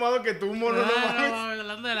está más fumado que tú, mono. No,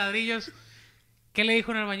 hablando de ladrillos. ¿Qué le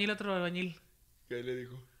dijo un albañil a otro albañil? ¿Qué le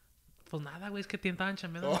dijo? Pues nada, güey, es que estaban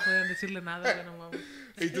chambeando, no podían decirle nada, güey, no mames.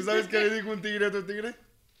 ¿Y tú sabes qué le dijo un tigre a otro tigre?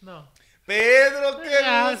 No. Pedro, qué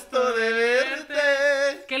gusto de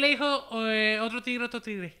verte. ¿Qué le dijo otro tigre a otro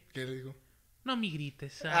tigre? ¿Qué le dijo? No me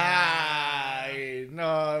grites. Ay,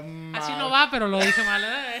 no, Así no va, pero lo dice mal,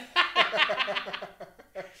 ¿eh?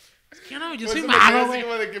 Es que yo Pues soy eso me mago, quedé güey. así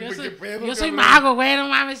como de que, Yo pues, soy, ¿qué pedo, yo soy cabrón? mago, güey, no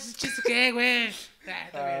mames, ¿es chiste qué, güey?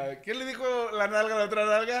 Está bien. ¿Qué le dijo la nalga a la otra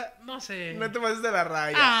nalga? No sé. No te pases de la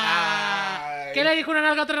raya. Ay. ¿Qué le dijo una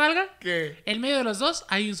nalga a otra nalga? ¿Qué? En medio de los dos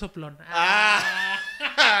hay un soplón.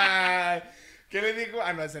 Ay. ¿Qué le dijo?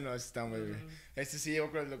 No, ese no, ese está muy bien. Este sí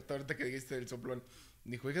llegó con el doctor, ahorita que dijiste del soplón.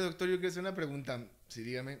 Dijo, oiga, doctor, yo quiero hacer una pregunta. Sí,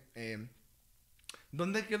 dígame.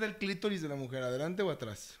 ¿Dónde queda el clítoris de la mujer? ¿Adelante o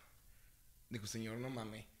atrás? Dijo, señor, no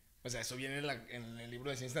mames. O sea, eso viene en el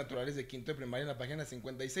libro de Ciencias Naturales de quinto de primaria, en la página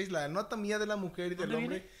 56. La anatomía de la mujer y del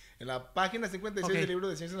hombre. Viene? En la página 56 del libro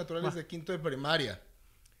de Ciencias Naturales de quinto de primaria.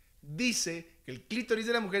 Dice que el clítoris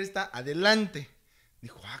de la mujer está adelante.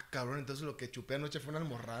 Dijo, cabrón, entonces lo que chupé anoche fue una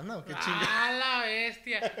almorrana o qué chingada. ¡Ah, la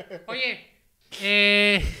bestia! Oye,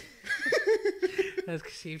 es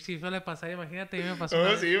que sí suele pasar, imagínate, a mí me pasó.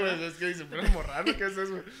 Oh, sí, pues es que dice, pero almorrana, ¿qué es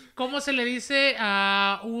eso? ¿Cómo se le dice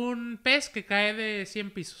a un pez que cae de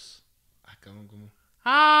 100 pisos? Cabrón, ¿cómo?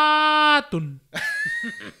 Atún.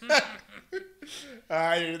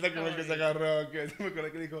 Ay, ahorita como el que se agarró, que me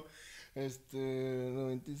acuerdo que dijo,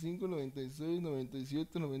 95, 96,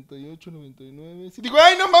 97, 98, 99. Sí, digo,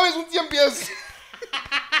 ay, no mames, un 100 pies.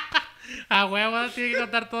 A huevo, tiene que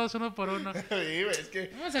contar todos uno por uno. Sí, güey, es que.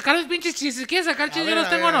 Vamos a sacar los pinches chistes. Si quieres sacar chistes, A yo ver, los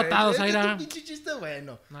tengo anotados. Este Ahí es va. un pinche chiste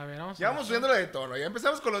bueno. A ver, vamos Ya vamos subiéndolo de tono. Ya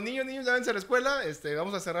empezamos con los niños, ya váyanse a la escuela.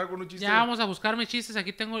 Vamos a cerrar con un chiste. Ya vamos a buscarme chistes.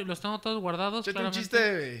 Aquí los tengo todos guardados. Échate un claramente.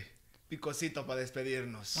 chiste picosito para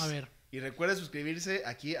despedirnos. A ver. Y recuerda suscribirse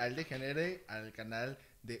aquí al Degenere, al canal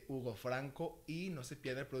de Hugo Franco. Y no se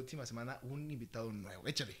pierda la próxima semana un invitado nuevo.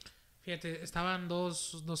 Échale. Fíjate, estaban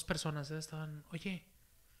dos personas. Estaban, oye,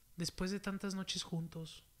 después de tantas noches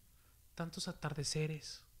juntos, tantos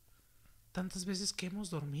atardeceres, tantas veces que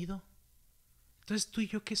hemos dormido, entonces tú y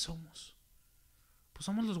yo, ¿qué somos? Pues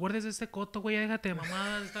somos los guardias de este coto, güey, ya déjate de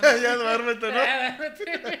mamadas. Ya duérmete, ¿no?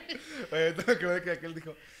 Duérmete. Oye, tengo que ver que aquel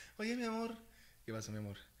dijo, oye, mi amor, ¿qué pasa, mi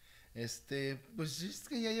amor? Pues es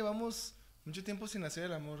que ya llevamos mucho tiempo sin hacer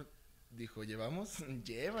el amor. Dijo, llevas.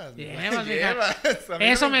 Llevas.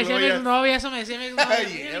 Eso me decía mi exnovia, eso me decía mi exnovia.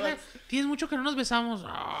 Llevas. Tienes mucho que no nos besamos.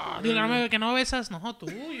 Dígame que no besas. No, tú.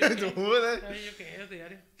 Que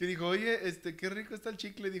dijo, oye, qué rico está el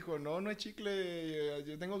chicle. Dijo, no es chicle,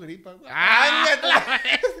 yo tengo gripa. La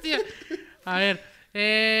bestia. A ver,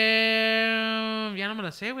 ya no me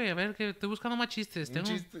la sé, güey. A ver, que estoy buscando más chistes. Un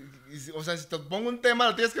chiste. O sea, si te pongo un tema,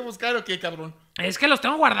 ¿lo tienes que buscar o qué, cabrón? Es que los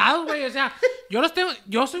tengo guardados, güey. O sea,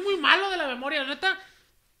 yo soy muy malo de la memoria, neta.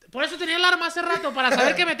 Por eso tenía alarma hace rato, para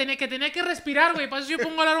saber que tenía que respirar, güey. Para eso yo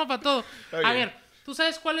pongo alarma para todo. A ver, ¿tú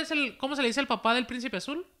sabes cómo se le dice al papá del príncipe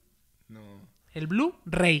azul? No. El Blue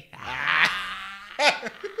Rey.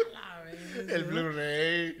 El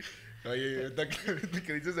Blu-ray. Oye, ahorita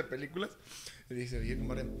que dices de películas, le dice, oye,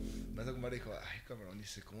 compadre, vas a comprar. Dijo, ay, cabrón,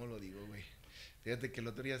 dice, ¿cómo lo digo, güey? Fíjate que el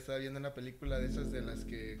otro día estaba viendo una película de esas de las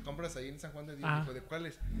que compras ahí en San Juan de Dios. Dijo, ¿de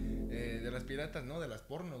cuáles? De las piratas, ¿no? De las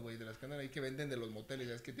porno, güey. De las que andan ahí que venden de los moteles.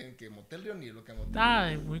 ¿Sabes que tienen que Motel León y lo que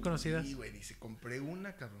motel? Muy conocidas. Sí, güey, dice, compré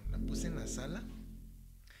una, cabrón. La puse en la sala.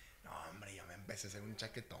 No, hombre, yo me empecé a hacer un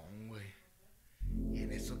chaquetón, güey. Y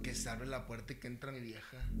en eso que se abre la puerta y que entra mi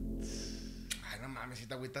vieja. Ay, no mames, si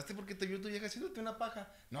te agüitaste porque te vio tu vieja haciéndote una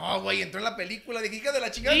paja. No, güey, entró en la película. Dije, hija de la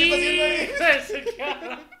chingada, ¿qué está haciendo ahí?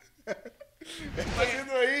 ¿Qué está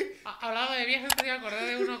haciendo ahí? Hablaba de viejas, te iba a acordar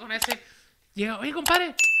de uno con ese. Llega, oye,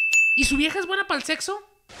 compadre, ¿y su vieja es buena para el sexo?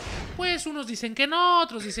 Pues unos dicen que no,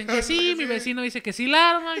 otros dicen que sí, mi vecino dice que sí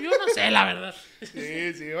la arma, yo no sé, la verdad.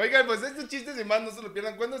 Sí, oigan, pues estos chistes y más no se lo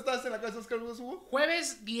pierdan. ¿Cuándo estás en la casa de Oscar Burgos, Hugo?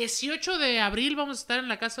 Jueves 18 de abril vamos a estar en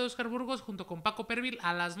la casa de Oscar Burgos junto con Paco Pervil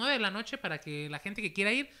a las 9 de la noche para que la gente que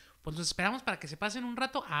quiera ir, pues los esperamos para que se pasen un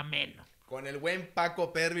rato ameno. Con el buen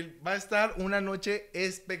Paco Pervil. Va a estar una noche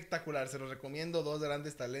espectacular. Se los recomiendo, dos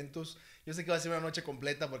grandes talentos. Yo sé que va a ser una noche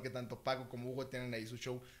completa porque tanto Paco como Hugo tienen ahí su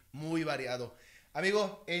show muy variado.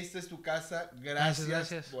 Amigo, esta es tu casa.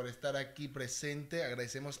 Gracias por estar aquí presente.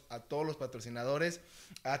 Agradecemos a todos los patrocinadores.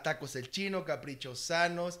 A Tacos El Chino, Caprichos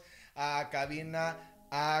Sanos, a Cabina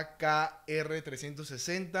AKR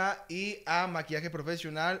 360 y a Maquillaje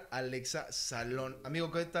Profesional Alexa Salón.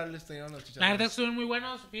 Amigo, ¿qué tal les tenían los chicharrones? La verdad estuvieron muy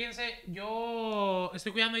buenos. Fíjense, yo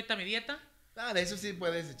estoy cuidando ahorita mi dieta. Ah, de eso sí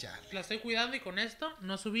puedes echar. La estoy cuidando y con esto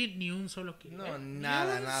no subí ni un solo kilo. No, Ni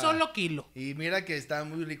nada, un nada. solo kilo. Y mira que están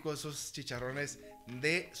muy ricos esos chicharrones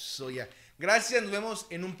de soya. Gracias, nos vemos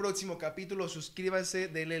en un próximo capítulo. Suscríbase,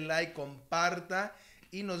 denle like, comparta.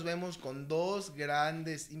 Y nos vemos con 2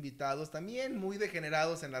 grandes invitados, también muy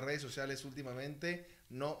degenerados en las redes sociales últimamente.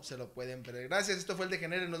 No se lo pueden perder. Gracias, esto fue El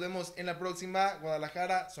Degenere. Nos vemos en la próxima.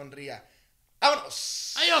 Guadalajara, sonría.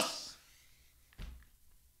 ¡Vámonos! ¡Adiós!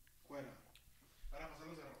 Fuera. Para pasar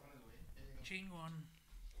los garrafones, güey. Chingón.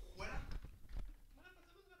 Fuera.